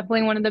that's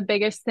definitely one of the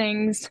biggest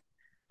things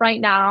right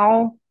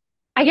now.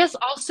 I guess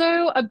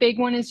also a big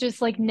one is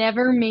just like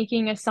never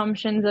making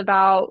assumptions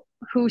about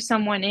who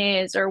someone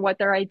is or what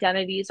their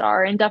identities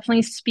are, and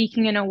definitely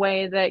speaking in a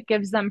way that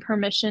gives them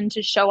permission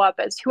to show up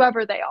as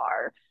whoever they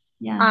are.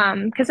 Yeah.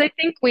 Because I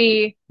think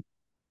we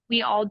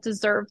all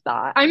deserve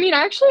that. I mean,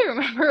 I actually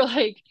remember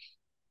like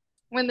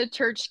when the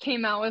church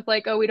came out with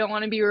like, oh, we don't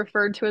want to be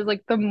referred to as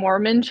like the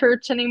Mormon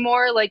church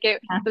anymore. Like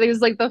it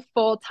was like the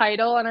full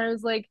title. And I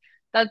was like,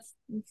 that's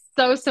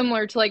so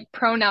similar to like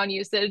pronoun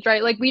usage,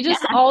 right? Like we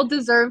just Yeah. all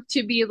deserve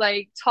to be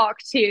like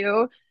talked to,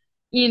 you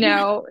Yeah.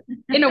 know,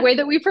 in a way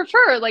that we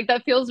prefer, like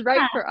that feels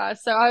right Yeah. for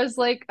us. So I was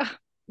like, ugh,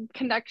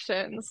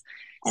 connections.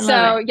 I love it.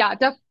 So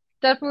yeah,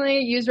 definitely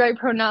use right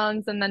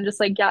pronouns and then just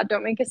like, yeah,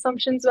 don't make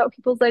assumptions about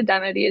people's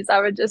identities. I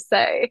would just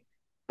say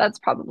that's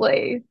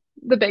probably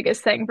the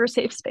biggest thing for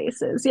safe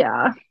spaces.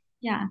 Yeah.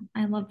 Yeah,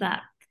 I love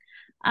that.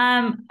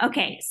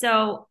 Okay,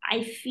 so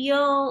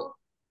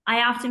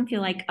I often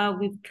feel like, oh,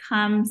 we've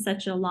come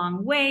such a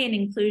long way in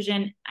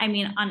inclusion. I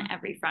mean, on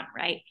every front,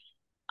 right?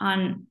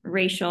 On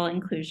racial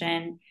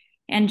inclusion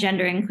and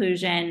gender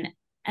inclusion.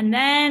 And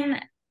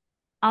then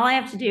all I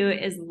have to do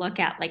is look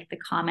at like the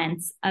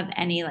comments of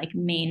any like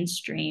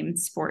mainstream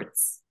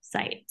sports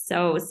site.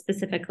 So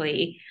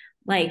specifically,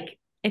 like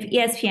if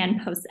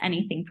ESPN posts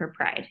anything for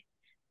Pride,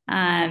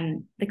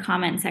 the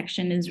comment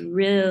section is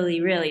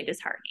really, really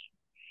disheartening.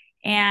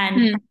 And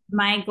Mm.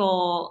 my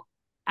goal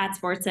at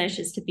Sportsish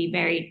is to be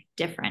very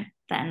different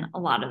than a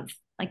lot of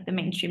like the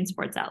mainstream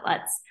sports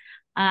outlets.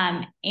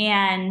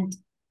 And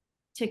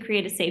to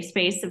create a safe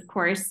space, of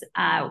course,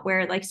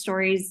 where like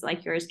stories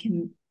like yours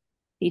can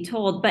be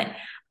told. But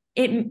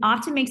it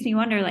often makes me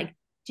wonder, like,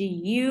 do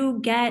you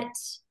get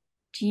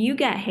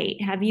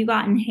hate? Have you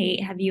gotten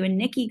hate? Have you and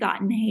Nikki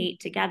gotten hate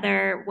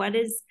together? What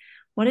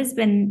has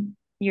been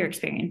your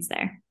experience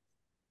there?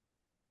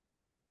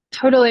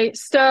 Totally.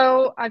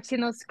 So I've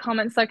seen those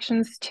comment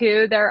sections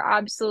too. They're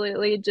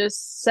absolutely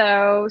just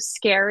so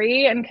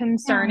scary and Yeah.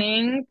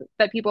 concerning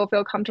that people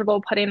feel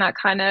comfortable putting that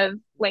kind of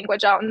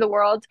language out in the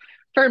world.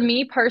 For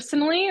me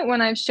personally,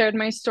 when I've shared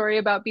my story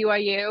about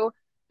BYU,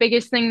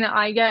 biggest thing that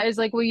I get is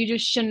like, well, you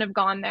just shouldn't have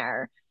gone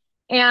there.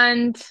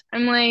 And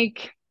I'm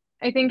like,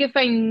 I think if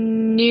I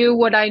knew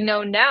what I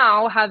know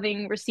now,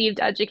 having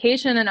received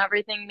education and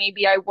everything,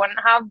 maybe I wouldn't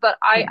have, but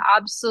I Yeah.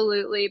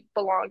 absolutely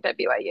belonged at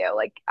BYU.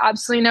 Like,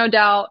 absolutely no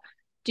doubt.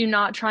 Do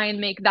not try and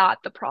make that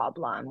the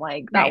problem.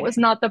 Like, that Right. was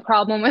not the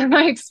problem with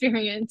my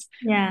experience.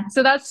 Yeah.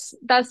 So that's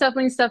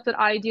definitely stuff that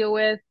I deal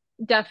with.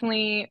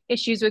 Definitely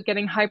issues with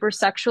getting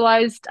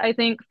hypersexualized, I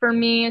think, for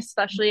me,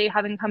 especially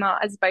having come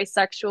out as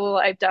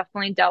bisexual, I've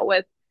definitely dealt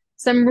with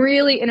some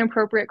really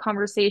inappropriate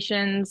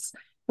conversations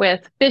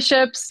with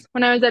bishops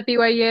when I was at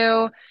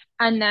BYU,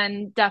 and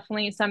then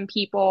definitely some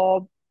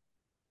people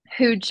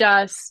who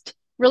just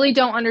really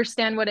don't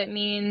understand what it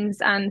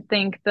means and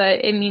think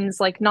that it means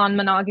like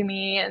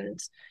non-monogamy and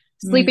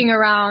Mm. sleeping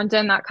around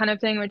and that kind of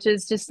thing, which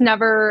is just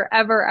never,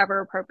 ever, ever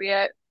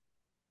appropriate.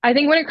 I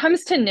think when it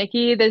comes to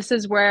Nikki, this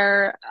is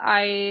where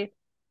I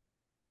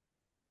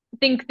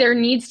think there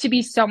needs to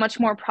be so much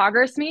more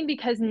progress made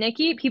because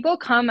Nikki, people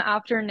come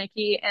after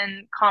Nikki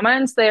in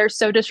comments. They are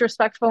so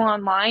disrespectful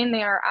online.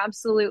 They are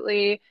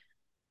absolutely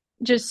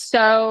just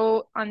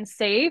so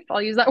unsafe.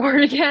 I'll use that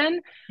word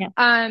again. Yeah.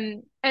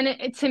 And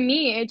to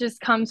me, it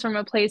just comes from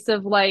a place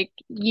of like,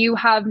 you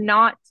have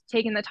not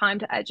taken the time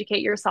to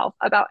educate yourself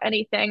about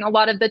anything. A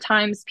lot of the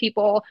times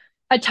people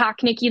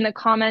attack Nikki in the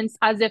comments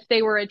as if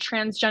they were a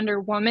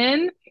transgender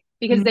woman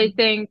because they Mm.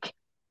 think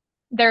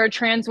they're a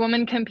trans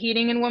woman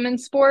competing in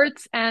women's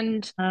sports.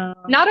 And Oh,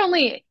 not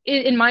only,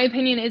 in my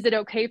opinion, is it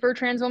okay for a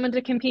trans woman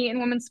to compete in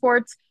women's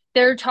sports,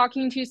 they're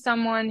talking to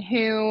someone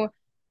who,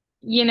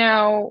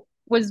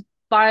 was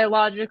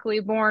biologically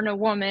born a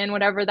woman,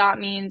 whatever that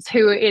means,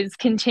 who is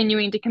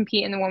continuing to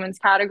compete in the women's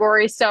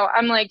category. So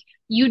I'm like,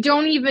 you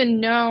don't even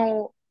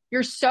know,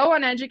 you're so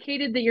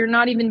uneducated that you're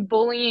not even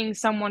bullying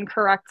someone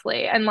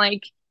correctly. And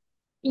like,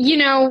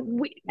 yeah.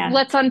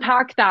 let's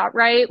unpack that,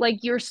 right? Like,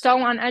 you're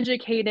so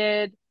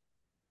uneducated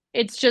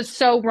it's just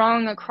so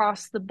wrong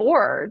across the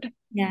board.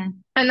 Yeah.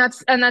 And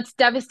that's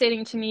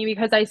devastating to me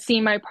because I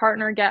see my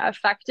partner get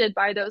affected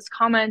by those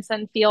comments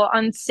and feel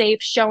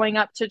unsafe showing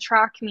up to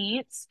track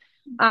meets.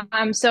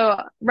 So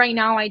right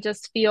now I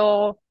just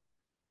feel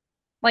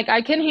like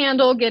I can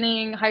handle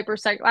getting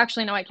hypersexual.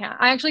 Actually, no, I can't.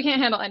 I actually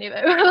can't handle any of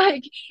it.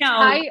 Like No,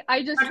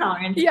 I just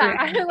tolerance. yeah,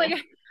 I feel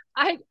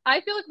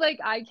like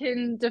I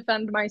can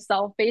defend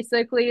myself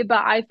basically,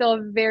 but I feel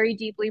very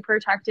deeply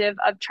protective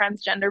of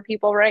transgender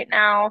people right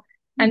now,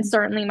 and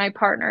certainly my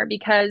partner,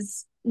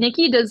 because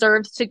Nikki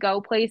deserves to go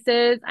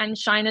places and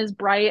shine as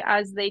bright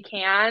as they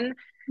can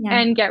Yeah.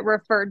 and get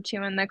referred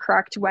to in the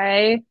correct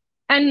way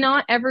and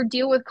not ever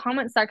deal with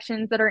comment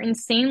sections that are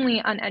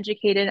insanely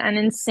uneducated and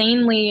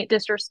insanely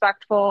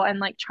disrespectful and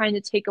like trying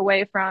to take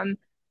away from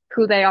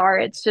who they are.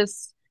 It's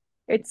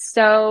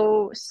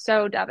so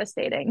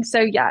devastating. So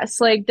yes,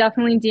 like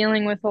definitely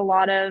dealing with a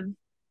lot of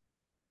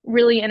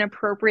really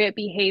inappropriate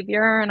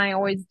behavior, and I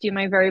always do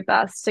my very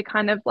best to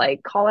kind of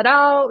like call it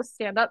out,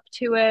 stand up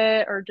to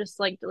it, or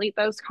just like delete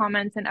those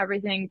comments and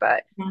everything.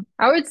 But Yeah.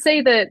 I would say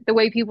that the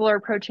way people are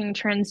approaching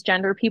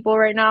transgender people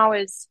right now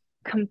is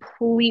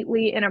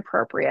completely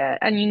inappropriate,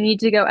 and you need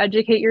to go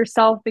educate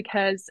yourself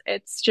because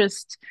it's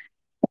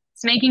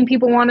making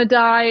people want to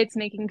die, it's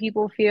making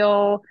people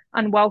feel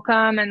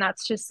unwelcome, and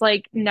that's just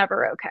like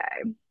never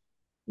okay.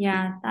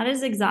 Yeah, that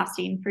is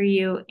exhausting for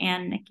you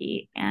and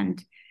Nikki.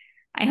 And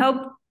I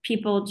hope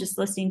people just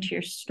listening to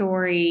your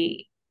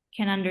story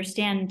can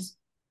understand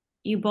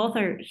you both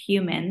are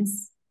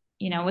humans,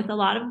 with a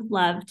lot of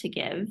love to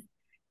give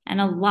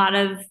and a lot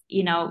of,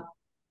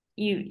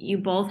 you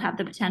both have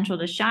the potential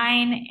to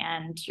shine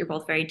and you're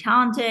both very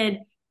talented.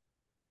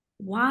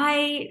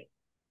 Why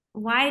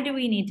do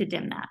we need to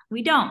dim that?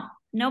 We don't.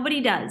 Nobody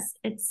does.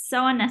 It's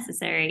so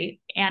unnecessary.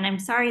 And I'm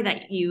sorry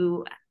that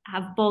you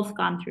have both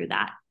gone through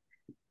that.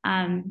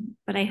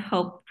 But I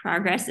hope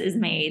progress is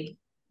made.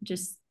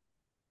 Just,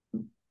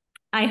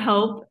 I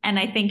hope, and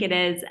I think it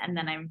is, and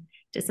then I'm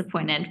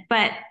disappointed.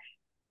 But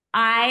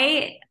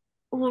I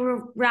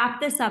will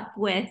wrap this up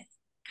with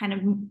kind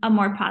of a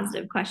more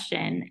positive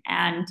question.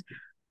 And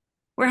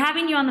we're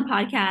having you on the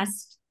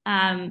podcast.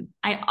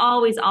 I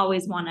always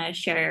want to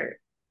share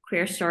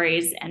queer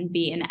stories and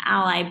be an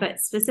ally,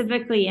 but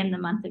specifically in the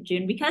month of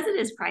June, because it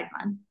is Pride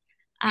Month.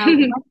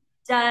 What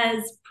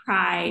does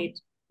Pride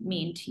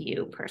mean to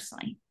you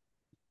personally?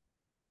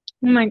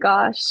 Oh my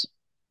gosh.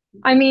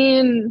 I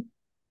mean,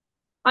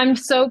 I'm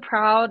so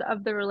proud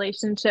of the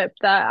relationship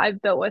that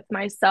I've built with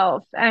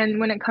myself. And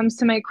when it comes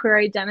to my queer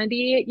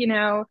identity,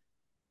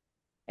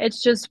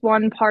 it's just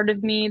one part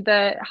of me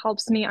that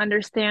helps me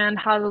understand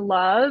how to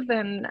love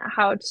and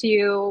how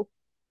to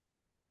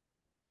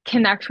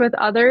connect with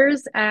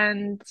others.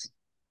 And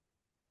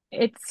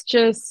it's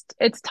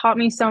taught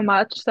me so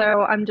much.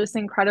 So I'm just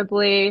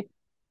incredibly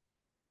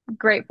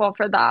grateful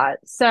for that.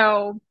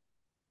 So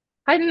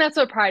I think that's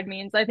what pride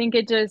means. I think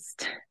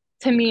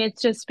to me,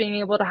 it's just being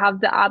able to have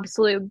the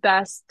absolute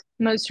best,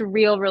 most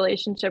real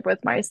relationship with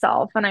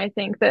myself. And I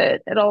think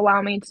that it'll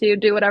allow me to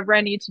do whatever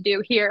I need to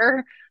do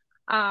here.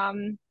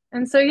 And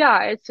so,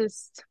 it's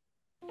just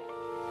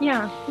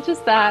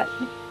that.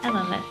 I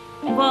love it.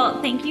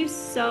 Well, thank you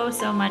so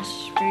much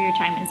for your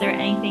time. Is there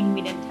anything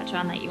we didn't touch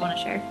on that you want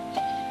to share?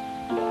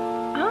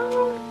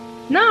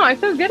 No, I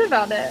feel good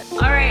about it. All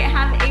right.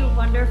 Have a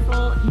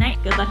wonderful night.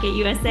 Good luck at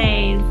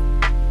USA's.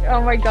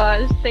 Oh my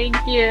gosh. Thank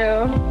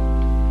you.